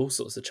flying into all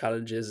sorts of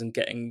challenges and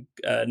getting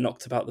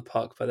knocked about the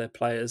park by their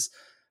players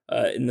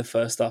in the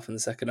first half and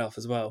the second half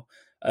as well.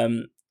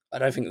 I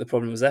don't think the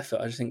problem was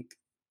effort. I just think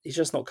he's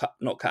just not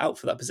cut out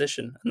for that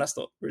position. And that's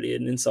not really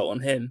an insult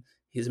on him.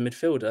 He's a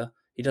midfielder.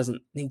 He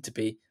doesn't need to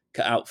be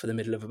cut out for the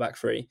middle of a back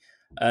three.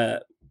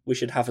 We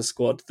should have a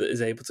squad that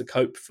is able to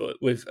cope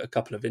with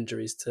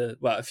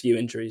a few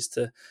injuries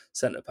to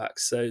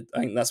centre-backs. So I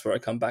think that's where I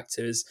come back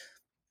to, is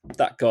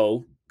that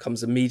goal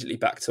comes immediately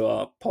back to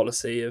our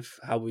policy of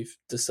how we've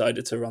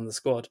decided to run the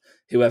squad,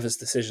 whoever's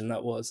decision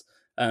that was,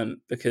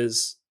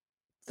 because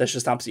there's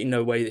just absolutely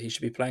no way that he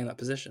should be playing that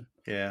position.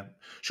 Yeah.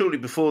 Shortly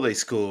before they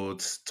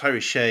scored, Tyree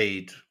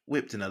Shade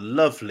whipped in a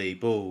lovely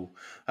ball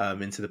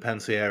into the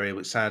penalty area,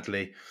 which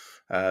sadly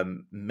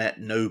met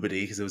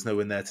nobody because there was no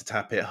one there to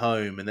tap it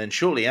home. And then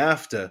shortly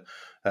after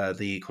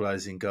the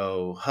equalising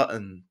goal,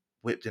 Hutton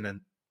whipped in a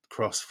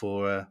cross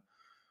for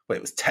it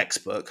was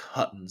textbook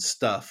Hutton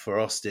stuff for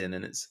Austin,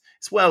 and it's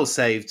well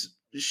saved.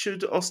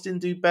 Should Austin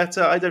do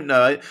better? I don't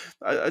know.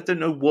 I don't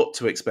know what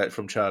to expect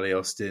from Charlie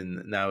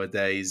Austin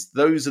nowadays.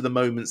 Those are the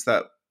moments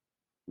that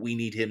we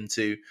need him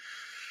to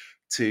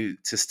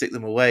stick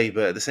them away.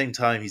 But at the same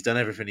time, he's done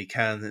everything he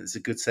can, and it's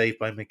a good save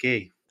by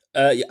McGee.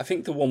 I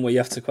think the one where you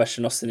have to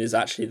question Austin is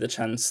actually the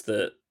chance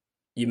that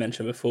you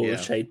mentioned before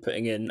with Shade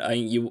putting in. I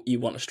think you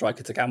want a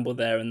striker to gamble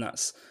there, and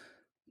that's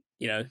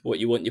what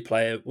you want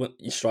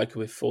your striker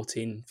with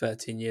 14,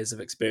 13 years of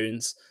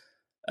experience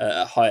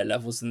at higher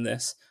levels than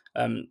this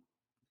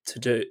to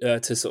do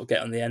to sort of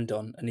get on the end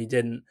on, and he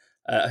didn't.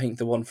 I think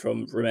the one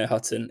from Romeo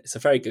Hutton, it's a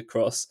very good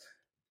cross,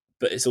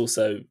 but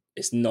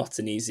it's not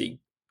an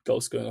easy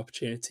goal scoring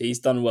opportunity. He's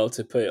done well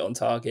to put it on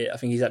target. I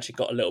think he's actually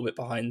got a little bit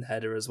behind the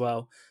header as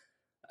well.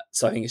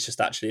 So I think it's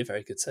just actually a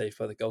very good save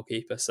by the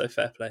goalkeeper. So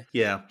fair play.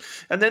 Yeah.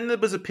 And then there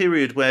was a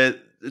period where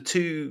the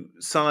two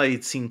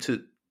sides seemed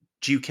to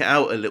duke it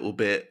out a little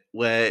bit,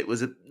 where it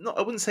was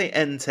I wouldn't say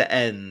end to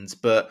end,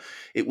 but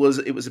it was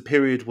a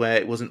period where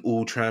it wasn't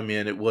all Tranmere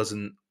and it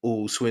wasn't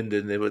all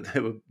Swindon. There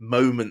were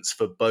moments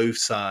for both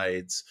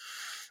sides.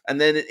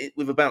 And then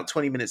with about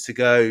 20 minutes to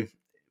go,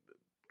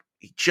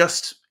 he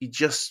just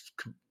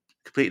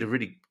completed a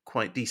really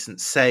quite decent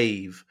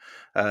save,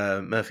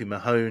 Murphy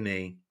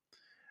Mahoney.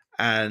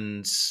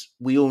 And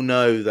we all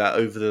know that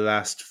over the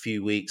last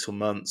few weeks or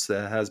months,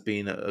 there has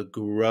been a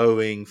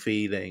growing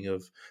feeling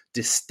of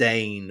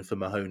disdain for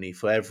Mahoney.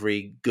 For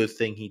every good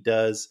thing he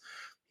does,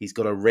 he's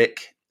got a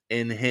Rick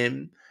in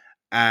him.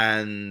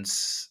 And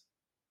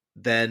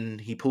then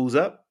he pulls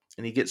up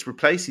and he gets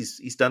replaced.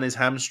 He's done his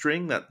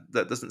hamstring. That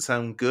doesn't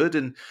sound good.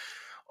 And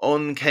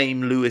on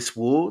came Lewis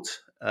Ward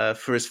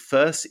for his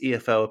first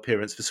EFL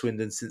appearance for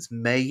Swindon since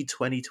May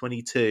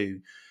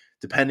 2022.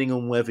 Depending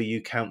on whether you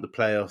count the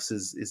playoffs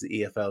as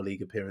the EFL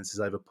League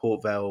appearances, either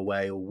Port Vale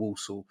away or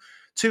Walsall.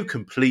 Two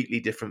completely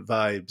different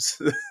vibes,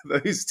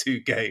 those two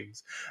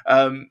games.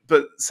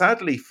 But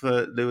sadly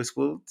for Lewis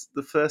Ward,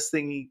 the first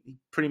thing he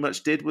pretty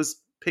much did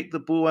was pick the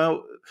ball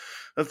out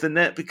of the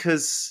net,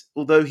 because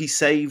although he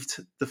saved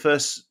the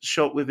first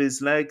shot with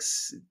his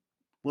legs, it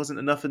wasn't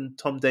enough, and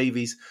Tom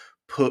Davies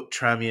put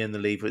Tranmere in the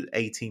lead with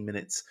 18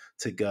 minutes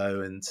to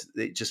go, and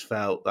it just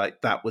felt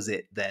like that was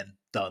it then,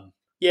 done.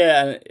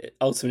 Yeah, and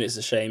ultimately it's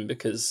a shame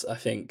because I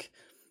think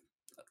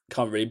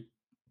can't really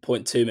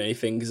point too many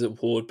fingers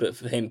at Ward, but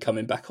for him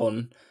coming back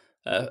onto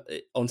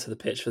the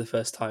pitch for the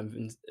first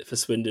time for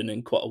Swindon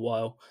in quite a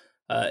while,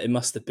 it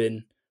must have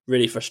been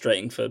really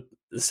frustrating for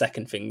the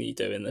second thing that you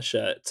do in the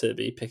shirt to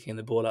be picking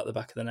the ball out the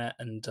back of the net.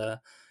 And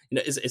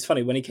it's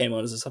funny, when he came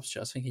on as a substitute,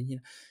 I was thinking,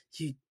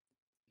 you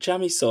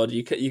jammy sod,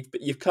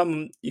 you've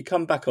come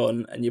back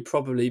on, and you're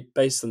probably,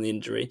 based on the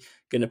injury,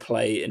 going to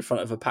play in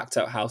front of a packed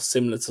out house,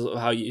 similar to sort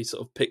of how you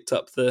sort of picked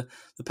up the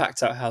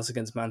packed out house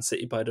against Man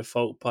City by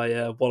default by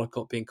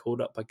Wallacott being called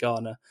up by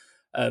Garner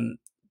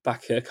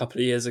back a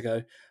couple of years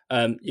ago.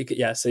 So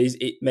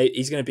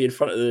he's going to be in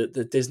front of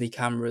the Disney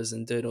cameras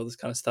and doing all this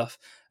kind of stuff.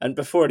 And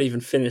before I'd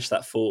even finished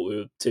that thought, we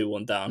were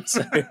 2-1 down.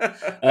 So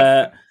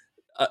I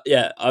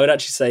would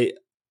actually say,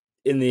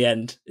 in the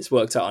end, it's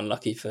worked out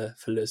unlucky for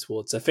Lewis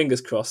Ward. So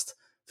fingers crossed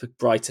for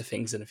brighter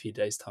things in a few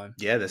days' time.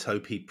 Yeah, let's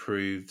hope he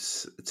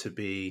proves to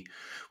be...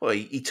 Well,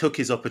 he took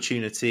his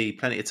opportunity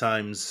plenty of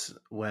times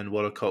when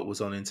Wallacott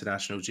was on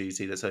international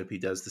duty. Let's hope he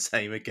does the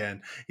same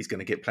again. He's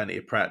going to get plenty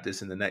of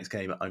practice in the next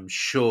game, I'm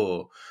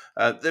sure.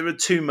 There are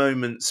two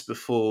moments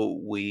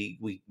before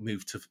we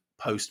move to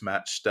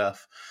post-match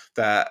stuff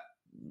that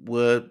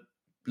were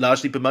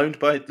largely bemoaned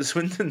by the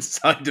Swindon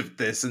side of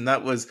this, and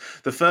that was,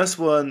 the first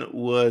one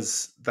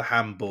was the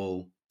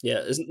handball.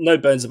 Yeah, there's no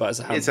bones about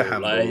it. It's a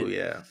handball.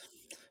 Yeah,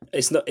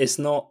 it's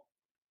not.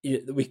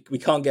 We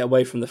can't get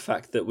away from the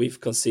fact that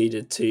we've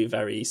conceded two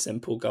very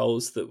simple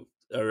goals that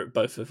are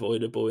both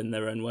avoidable in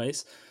their own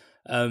ways,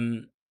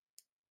 but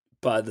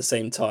at the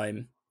same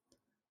time,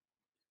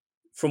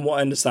 from what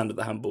I understand of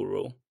the handball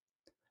rule,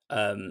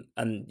 and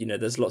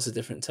there's lots of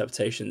different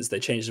interpretations. They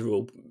change the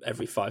rule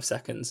every 5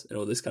 seconds and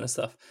all this kind of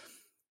stuff.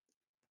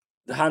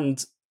 The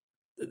hand,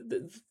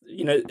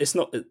 it's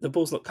not, the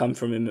ball's not come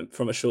from him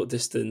from a short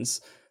distance.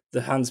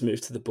 The hands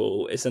move to the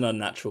ball. It's an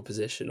unnatural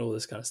position, all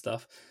this kind of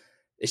stuff.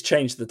 It's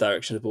changed the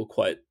direction of the ball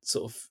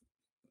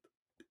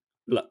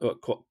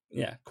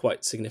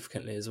quite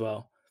significantly as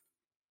well.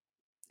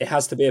 It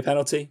has to be a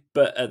penalty,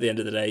 but at the end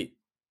of the day,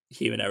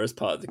 human error is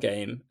part of the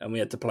game, and we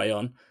had to play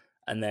on.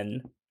 And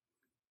then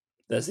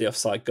there's the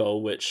offside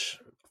goal, which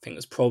I think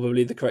was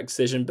probably the correct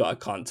decision, but I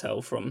can't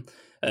tell from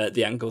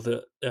the angle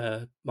that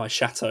my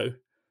Chateau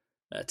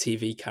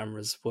TV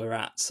cameras were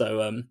at.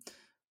 So,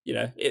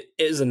 it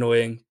is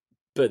annoying,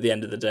 but at the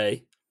end of the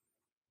day,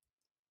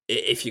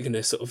 if you're going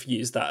to sort of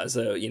use that as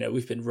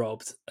we've been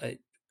robbed,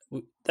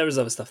 there was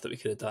other stuff that we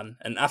could have done.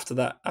 And after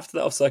that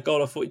offside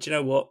goal, I thought, do you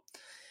know what?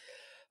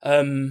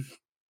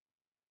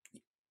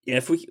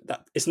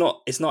 It's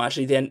not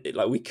actually the end.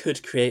 Like, we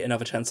could create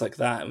another chance like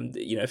that, and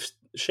if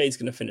Shade's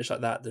going to finish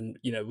like that, then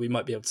we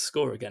might be able to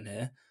score again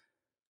here.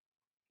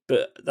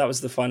 But that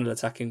was the final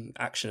attacking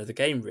action of the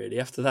game, really.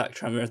 After that,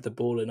 Tranmere had the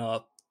ball in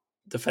our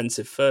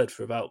defensive third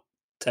for about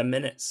 10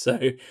 minutes.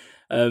 So,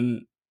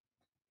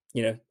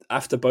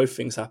 after both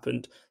things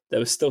happened, there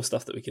was still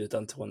stuff that we could have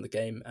done to win the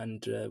game,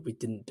 and we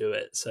didn't do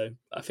it. So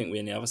I think we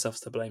only have ourselves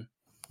to blame.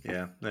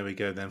 Yeah, there we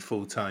go then.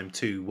 Full time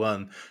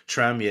 2-1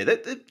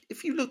 Tranmere.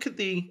 If you look at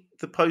the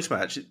post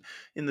match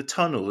in the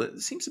tunnel,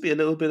 it seems to be a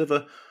little bit of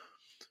a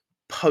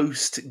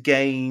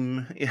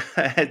post-game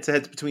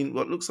head-to-head between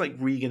what looks like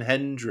Regan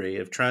Hendry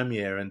of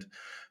Tranmere and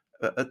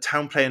a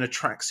town player in a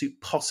tracksuit,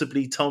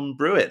 possibly Tom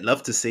Brewitt.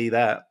 Love to see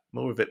that.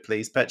 More of it,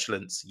 please.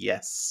 Petulance,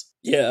 yes.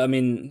 Yeah, I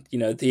mean,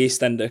 the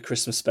EastEnder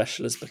Christmas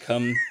special has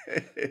become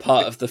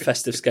part of the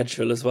festive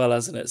schedule as well,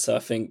 hasn't it? So I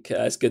think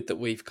it's good that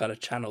we've kind of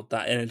channeled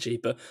that energy,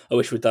 but I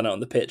wish we'd done it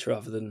on the pitch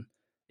rather than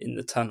in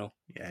the tunnel.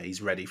 Yeah,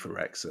 he's ready for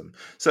Wrexham.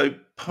 So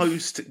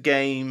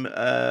post-game,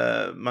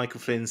 Michael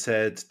Flynn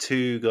said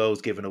 2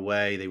 goals given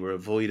away. They were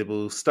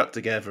avoidable, stuck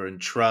together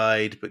and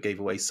tried, but gave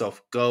away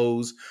soft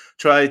goals.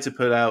 Tried to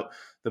put out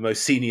the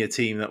most senior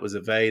team that was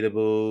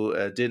available.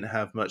 Didn't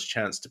have much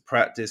chance to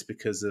practice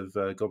because of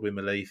Godwin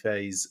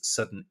Malefe's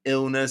sudden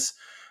illness.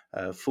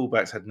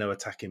 Fullbacks had no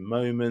attacking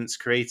moments,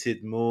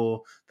 created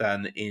more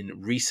than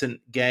in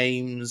recent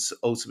games.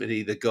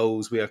 Ultimately, the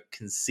goals we are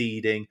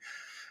conceding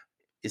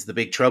is the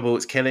big trouble.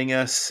 It's killing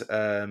us,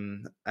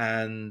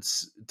 and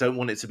don't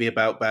want it to be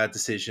about bad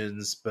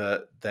decisions,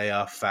 but they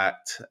are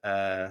fact.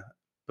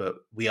 But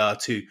we are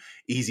too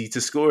easy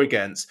to score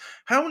against.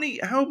 How many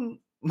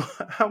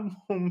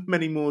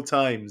more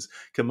times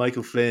can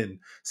Michael Flynn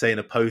say in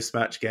a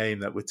post-match game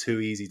that we're too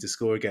easy to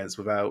score against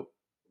without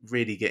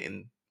really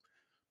getting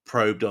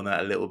probed on that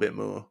a little bit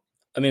more?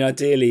 I mean,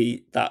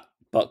 ideally, that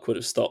buck would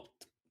have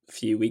stopped a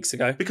few weeks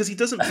ago. Because he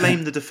doesn't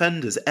blame the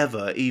defenders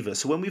ever, either.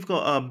 So when we've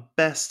got our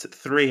best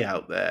 3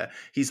 out there,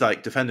 he's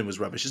like, defending was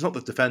rubbish. It's not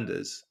the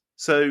defenders.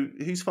 So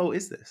whose fault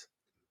is this?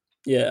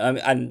 Yeah,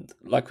 and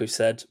like we've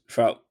said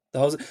throughout the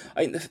whole,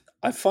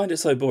 I find it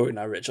so boring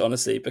now, Rich,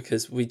 honestly,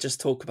 because we just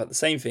talk about the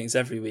same things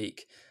every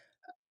week,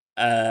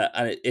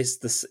 and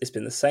it's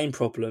been the same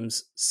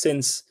problems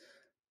since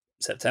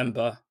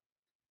September,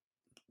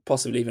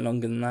 possibly even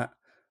longer than that,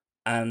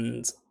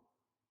 and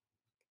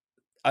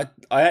I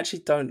actually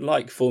don't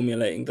like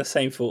formulating the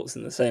same thoughts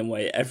in the same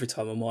way every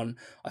time I'm on.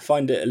 I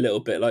find it a little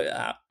bit like,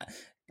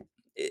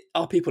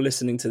 are people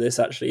listening to this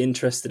actually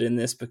interested in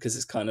this? Because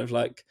it's kind of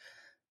like,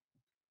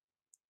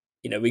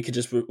 we could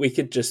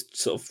just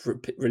sort of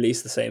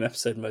release the same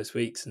episode most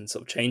weeks and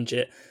sort of change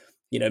it.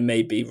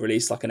 Maybe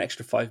release like an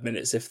extra 5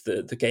 minutes if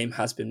the game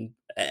has been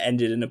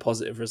ended in a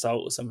positive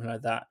result or something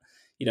like that.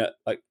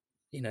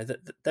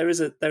 There is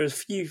a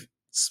few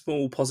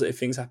small positive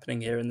things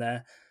happening here and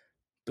there,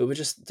 but we're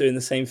just doing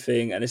the same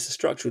thing, and it's a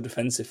structural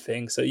defensive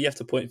thing. So you have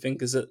to point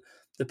fingers at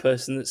the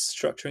person that's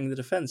structuring the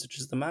defense, which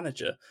is the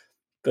manager.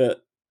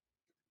 But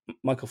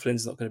Michael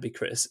Flynn's not going to be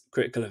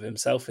critical of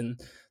himself in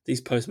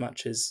these post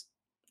matches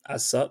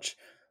as such.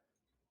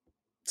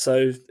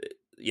 So,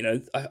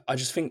 I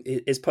just think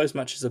his post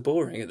matches are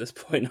boring at this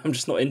point. I'm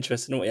just not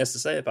interested in what he has to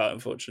say about it,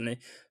 unfortunately,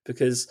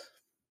 because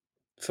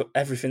for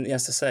everything that he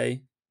has to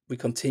say, we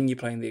continue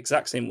playing the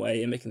exact same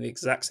way and making the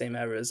exact same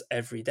errors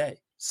every day.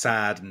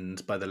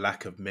 Saddened by the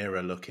lack of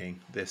mirror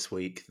looking this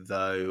week,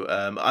 though.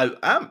 I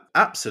am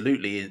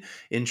absolutely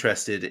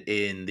interested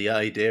in the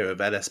idea of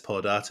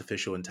LSPOD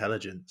artificial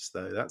intelligence,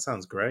 though. That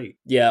sounds great.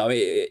 Yeah, I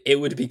mean, it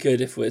would be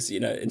good if it was,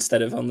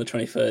 instead of on the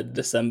 23rd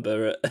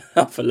December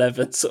at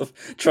 11, sort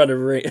of trying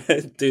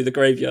to do the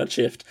graveyard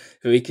shift,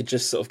 we could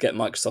just sort of get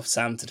Microsoft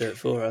Sam to do it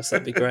for us.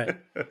 That'd be great.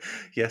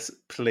 Yes,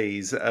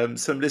 please.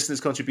 Some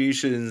listeners'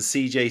 contributions.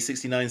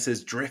 CJ69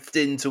 says,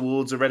 drifting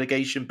towards a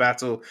relegation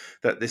battle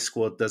that this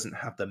squad doesn't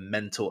have the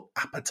mental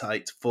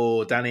appetite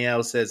for.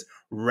 Danielle says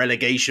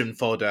relegation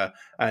fodder,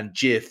 and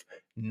Jiff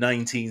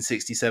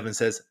 1967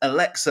 says,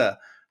 Alexa,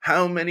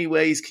 how many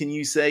ways can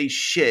you say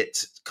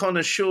shit?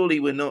 Connor, surely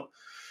we're not,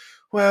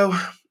 well,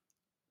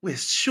 we're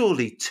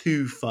surely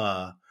too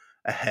far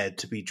ahead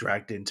to be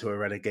dragged into a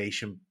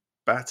relegation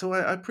battle.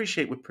 I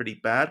appreciate we're pretty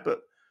bad, but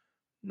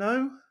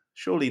no,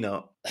 surely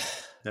not.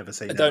 Never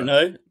say I never. don't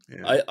know.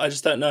 Yeah. I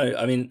just don't know.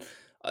 I mean,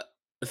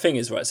 the thing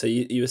is, right, so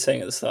you were saying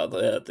at the start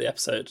of the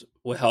episode,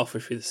 we're halfway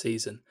through the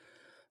season.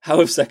 How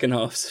have second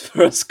halves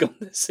for us gone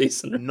this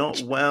season? Rich?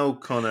 Not well,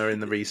 Connor,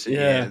 in the recent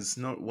years.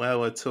 Not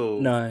well at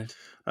all. No.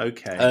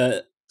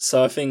 Okay.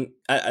 So I think,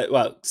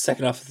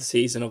 second half of the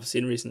season, obviously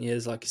in recent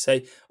years, like you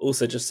say,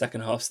 also just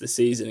second half of the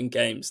season in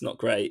games, not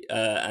great.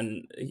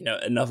 And,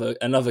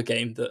 another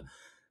game that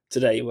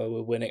today where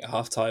we're winning at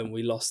half time,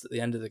 we lost at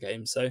the end of the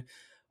game. So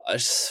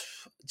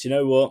do you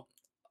know what?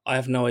 I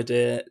have no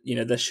idea.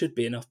 There should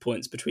be enough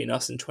points between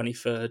us and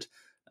 23rd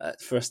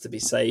for us to be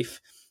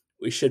safe.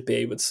 We should be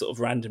able to sort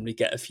of randomly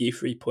get a few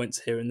free points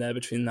here and there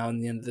between now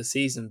and the end of the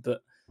season.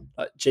 But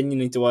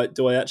genuinely, do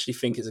I actually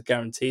think it's a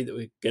guarantee that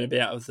we're going to be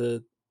out of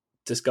the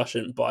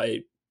discussion by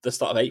the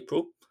start of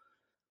April?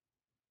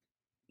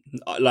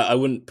 I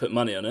wouldn't put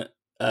money on it.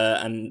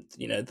 And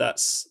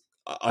that's,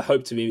 I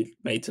hope to be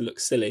made to look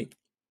silly.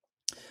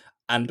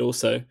 And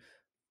also,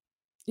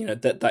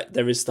 that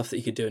there is stuff that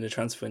you could do in a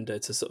transfer window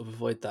to sort of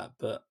avoid that.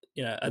 But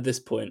at this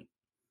point,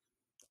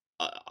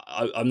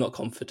 I'm not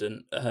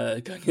confident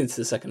going into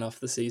the second half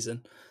of the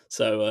season.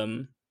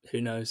 So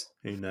who knows?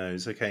 Who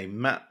knows? Okay,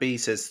 Matt B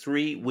says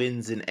 3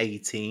 wins in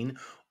 18,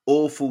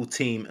 awful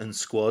team and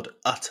squad,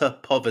 utter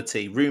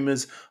poverty,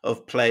 rumours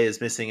of players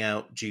missing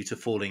out due to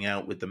falling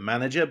out with the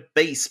manager,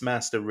 base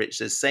master Rich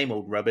says same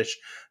old rubbish,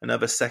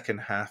 another second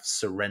half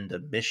surrender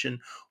mission.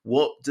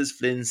 What does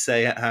Flynn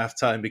say at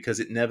halftime? Because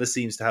it never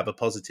seems to have a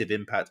positive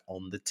impact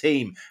on the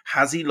team.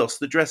 Has he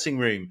lost the dressing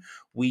room?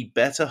 We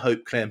better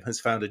hope Clem has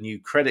found a new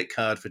credit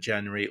card for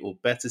January, or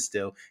better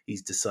still,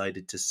 he's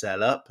decided to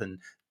sell up. And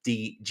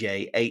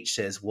DJH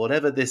says,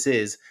 whatever this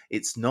is,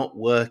 it's not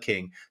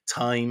working.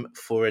 Time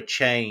for a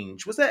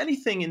change. Was there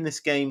anything in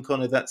this game,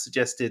 Connor, that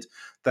suggested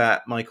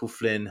that Michael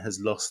Flynn has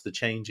lost the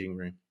changing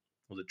room?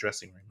 Or the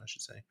dressing room, I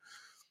should say.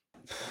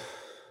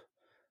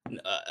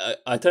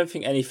 I don't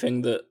think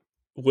anything that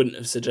wouldn't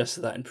have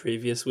suggested that in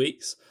previous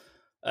weeks.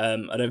 I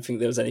don't think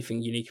there was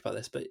anything unique about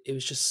this, but it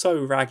was just so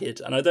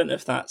ragged. And I don't know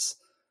if that's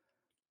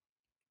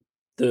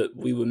that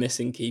we were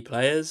missing key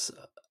players.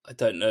 I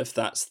don't know if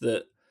that's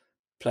that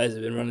players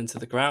have been running to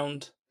the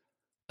ground.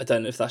 I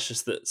don't know if that's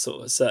just that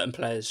sort of certain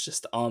players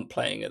just aren't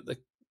playing at the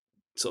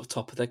sort of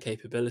top of their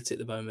capability at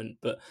the moment.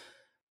 But,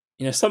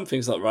 you know,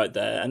 something's not right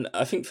there. And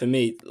I think for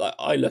me, like,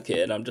 I look at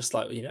it and I'm just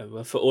like, you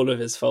know, for all of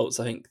his faults,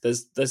 I think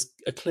there's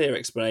a clear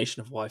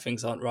explanation of why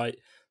things aren't right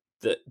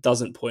that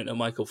doesn't point at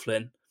Michael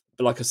Flynn.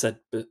 But like I said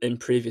in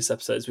previous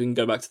episodes, we can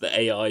go back to the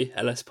AI,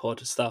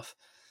 LSPOD stuff.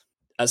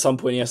 At some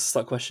point, he has to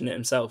start questioning it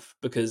himself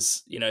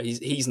because, you know,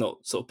 he's not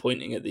sort of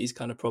pointing at these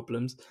kind of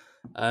problems.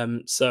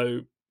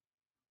 So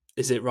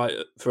is it right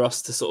for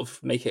us to sort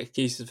of make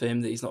excuses for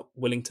him that he's not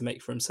willing to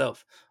make for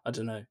himself? I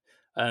don't know.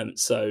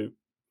 So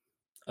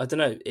I don't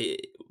know.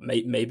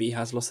 Maybe he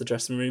has lost the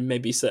dressing room.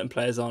 Maybe certain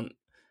players aren't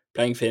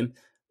playing for him.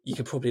 You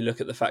could probably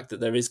look at the fact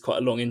that there is quite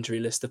a long injury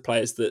list of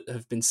players that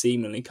have been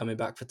seemingly coming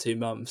back for 2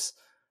 months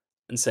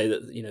and say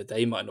that, you know,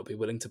 they might not be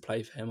willing to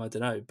play for him. I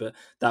don't know. But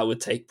that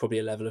would take probably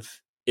a level of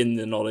in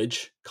the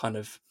knowledge kind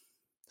of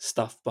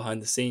stuff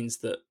behind the scenes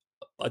that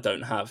I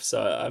don't have.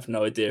 So I have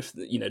no idea if,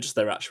 you know, just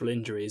their actual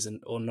injuries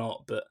or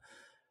not. But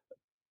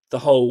the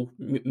whole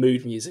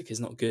mood music is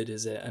not good,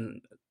 is it?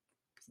 And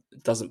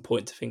it doesn't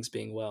point to things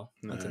being well.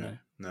 I don't know.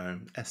 No.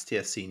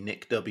 STFC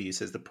Nick W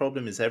says the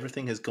problem is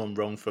everything has gone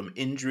wrong, from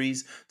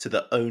injuries to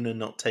the owner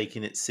not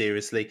taking it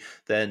seriously.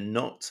 They're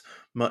not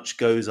much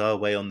goes our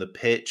way on the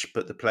pitch,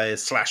 but the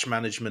players /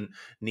 management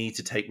need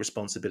to take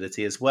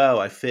responsibility as well.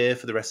 I fear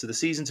for the rest of the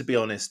season, to be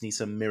honest, need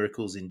some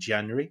miracles in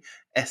January.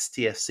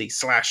 STFC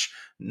 /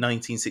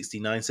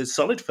 1969 says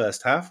solid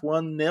first half,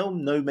 1-0,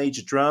 no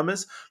major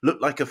dramas.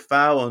 Looked like a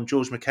foul on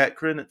George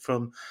McEachran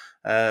from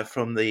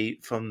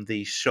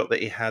the shot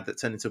that he had that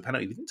turned into a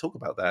penalty. We didn't talk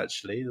about that,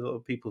 actually. A lot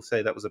of people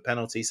say that was a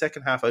penalty.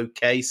 Second half,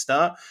 okay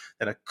start.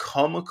 Then a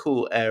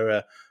comical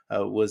error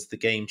was the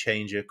game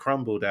changer.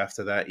 Crumbled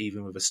after that,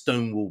 even with a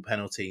Stonewall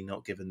penalty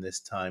not given this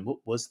time. What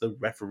was the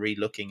referee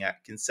looking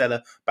at?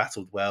 Kinsella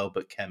battled well,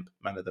 but Kemp,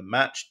 man of the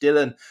match.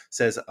 Dylan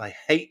says, I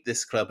hate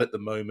this club at the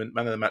moment.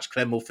 Man of the match,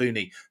 Clem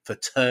Mulfooney, for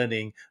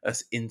turning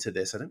us into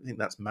this. I don't think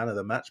that's man of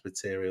the match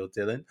material,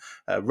 Dylan.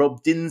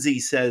 Rob Dinsey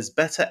says,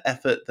 better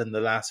effort than the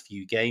last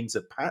few games.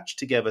 A patched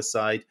together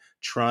side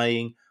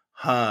trying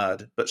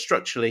hard, but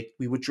structurally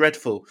we were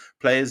dreadful.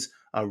 Players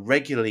are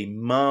regularly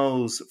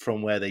miles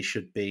from where they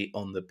should be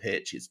on the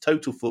pitch. It's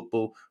total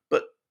football,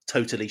 but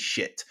totally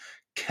shit.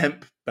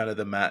 Kemp, man of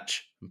the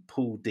match, and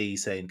Paul D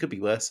saying, could be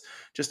worse.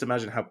 Just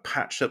imagine how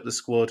patched up the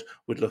squad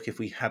would look if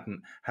we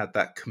hadn't had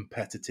that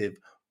competitive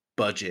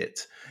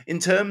budget. In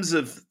terms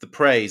of the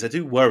praise, I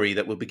do worry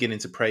that we're beginning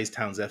to praise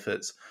Town's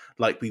efforts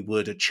like we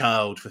would a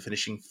child for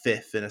finishing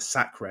 5th in a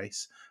sack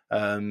race.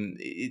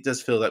 It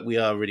does feel that we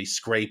are really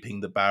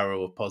scraping the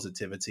barrel of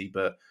positivity,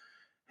 but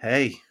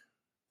hey,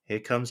 here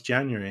comes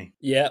January.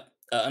 Yeah,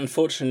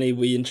 unfortunately,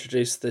 we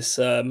introduced this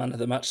man of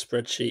the match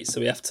spreadsheet,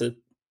 so we have to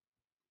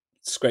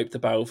scrape the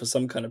barrel for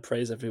some kind of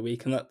praise every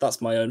week, and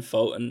that's my own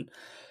fault and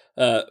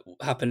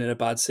happened in a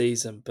bad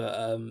season.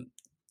 But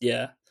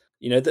yeah,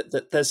 you know,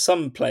 there's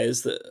some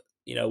players that,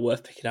 you know, are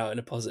worth picking out in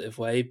a positive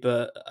way,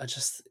 but I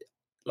just,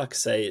 like I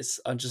say,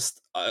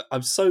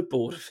 I'm so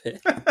bored of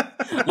it.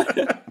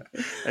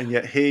 And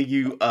yet here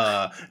you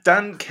are.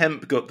 Dan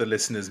Kemp got the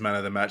listeners' man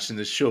of the match, and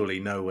there's surely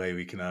no way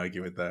we can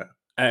argue with that.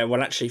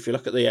 Well, actually, if you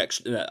look at the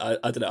extra,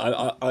 I don't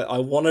know. I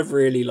want to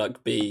really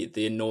like be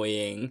the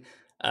annoying,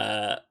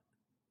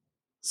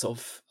 sort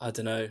of, I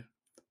don't know,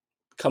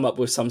 come up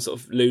with some sort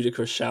of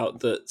ludicrous shout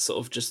that sort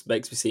of just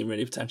makes me seem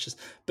really pretentious.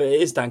 But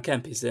it is Dan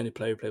Kemp. He's the only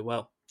player who played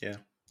well. Yeah.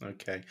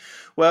 Okay.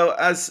 Well,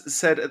 as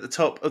said at the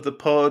top of the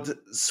pod,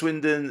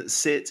 Swindon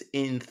sit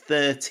in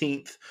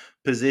 13th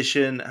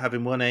position,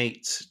 having won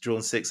 8,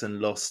 drawn 6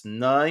 and lost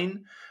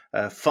 9.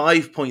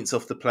 5 points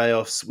off the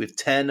playoffs, with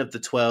 10 of the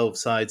 12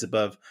 sides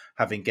above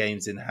having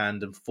games in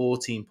hand, and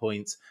 14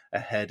 points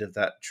ahead of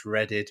that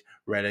dreaded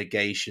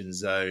relegation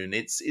zone.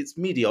 It's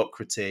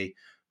mediocrity,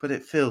 but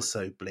it feels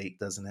so bleak,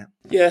 doesn't it?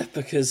 Yeah,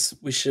 because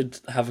we should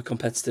have a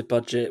competitive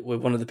budget. We're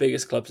one of the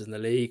biggest clubs in the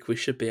league. We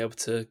should be able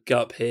to go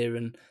up here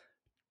and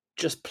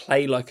just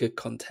play like a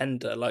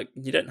contender. Like,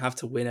 you don't have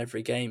to win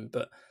every game,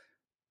 but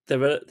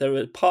there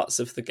are parts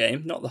of the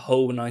game, not the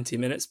whole 90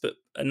 minutes, but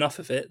enough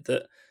of it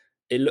that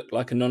it looked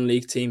like a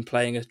non-league team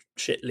playing a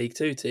shit League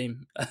Two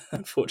team,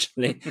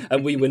 unfortunately,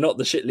 and we were not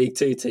the shit League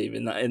Two team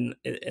in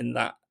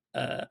that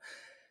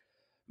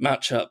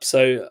matchup.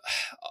 So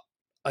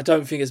I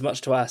don't think it's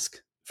much to ask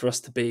for us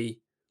to be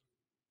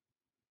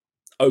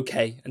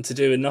okay and to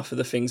do enough of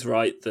the things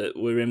right that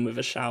we're in with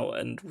a shout,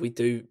 and we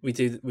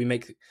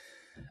make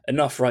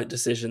enough right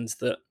decisions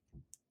that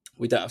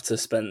we don't have to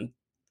spend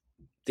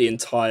the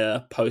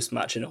entire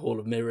post-match in a hall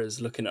of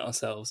mirrors looking at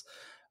ourselves.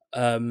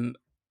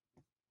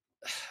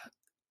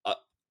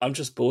 I'm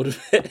just bored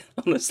of it,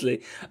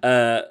 honestly.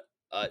 I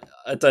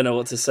don't know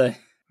what to say.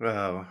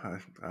 Well,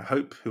 I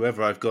hope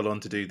whoever I've got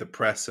on to do the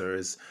presser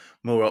is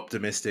more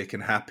optimistic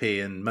and happy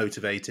and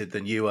motivated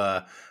than you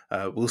are.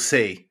 We'll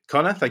see.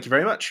 Connor, thank you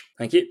very much.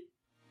 Thank you. Good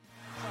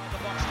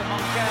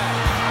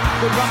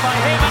run by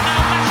him, and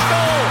now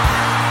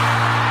Maskell.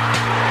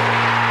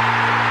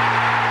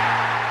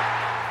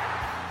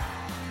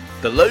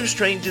 The Low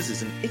Strangers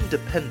is an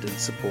independent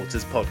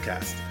supporters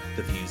podcast.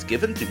 The views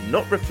given do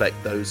not reflect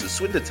those of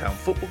Swindon Town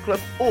Football Club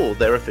or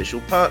their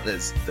official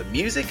partners. The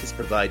music is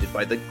provided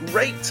by the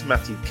great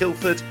Matthew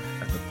Kilford,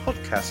 and the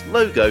podcast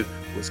logo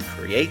was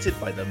created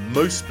by the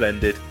most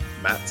splendid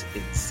Matt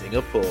in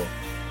Singapore.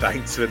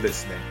 Thanks for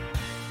listening.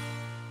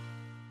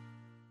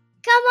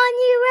 Come on,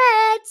 you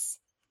Reds!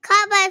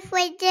 Come on,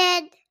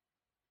 Swindon!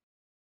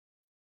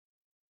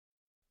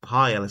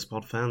 Hi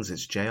LSPOD fans,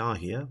 it's JR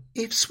here.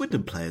 If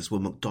Swindon players were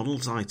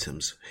McDonald's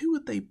items, who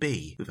would they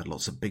be? We've had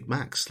lots of Big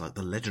Macs like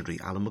the legendary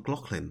Alan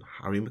McLaughlin,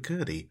 Harry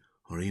McCurdy,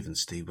 or even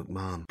Steve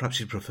McMahon. Perhaps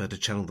you'd prefer to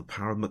channel the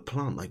power of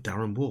McPlant like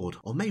Darren Ward,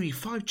 or maybe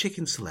 5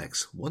 chicken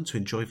selects, one to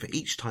enjoy for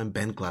each time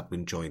Ben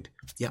Gladwin joined.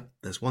 Yep,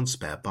 there's one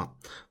spare, but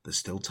there's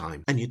still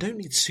time. And you don't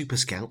need super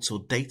scouts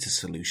or data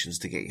solutions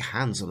to get your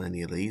hands on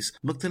any of these.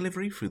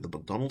 McDelivery through the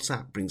McDonald's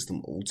app brings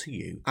them all to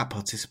you. At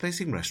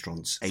participating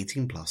restaurants,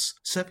 18+.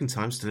 Serving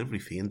times, delivery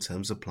fee and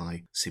terms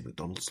apply. See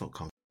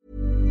mcdonalds.com.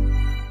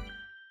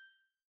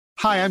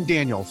 Hi, I'm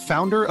Daniel,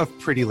 founder of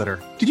Pretty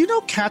Litter. Did you know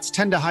cats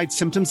tend to hide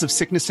symptoms of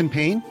sickness and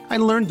pain? I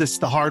learned this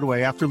the hard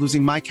way after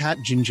losing my cat,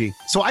 Gingy.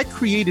 So I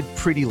created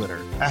Pretty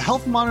Litter, a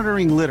health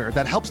monitoring litter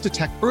that helps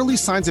detect early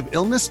signs of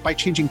illness by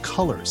changing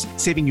colors,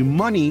 saving you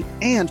money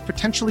and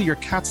potentially your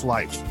cat's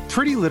life.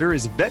 Pretty Litter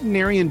is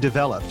veterinarian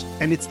developed,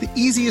 and it's the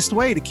easiest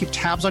way to keep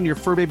tabs on your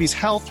fur baby's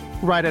health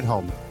right at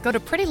home. Go to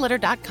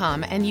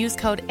prettylitter.com and use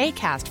code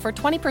ACAST for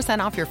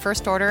 20% off your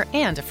first order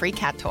and a free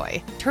cat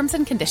toy. Terms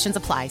and conditions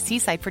apply. See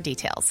site for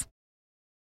details.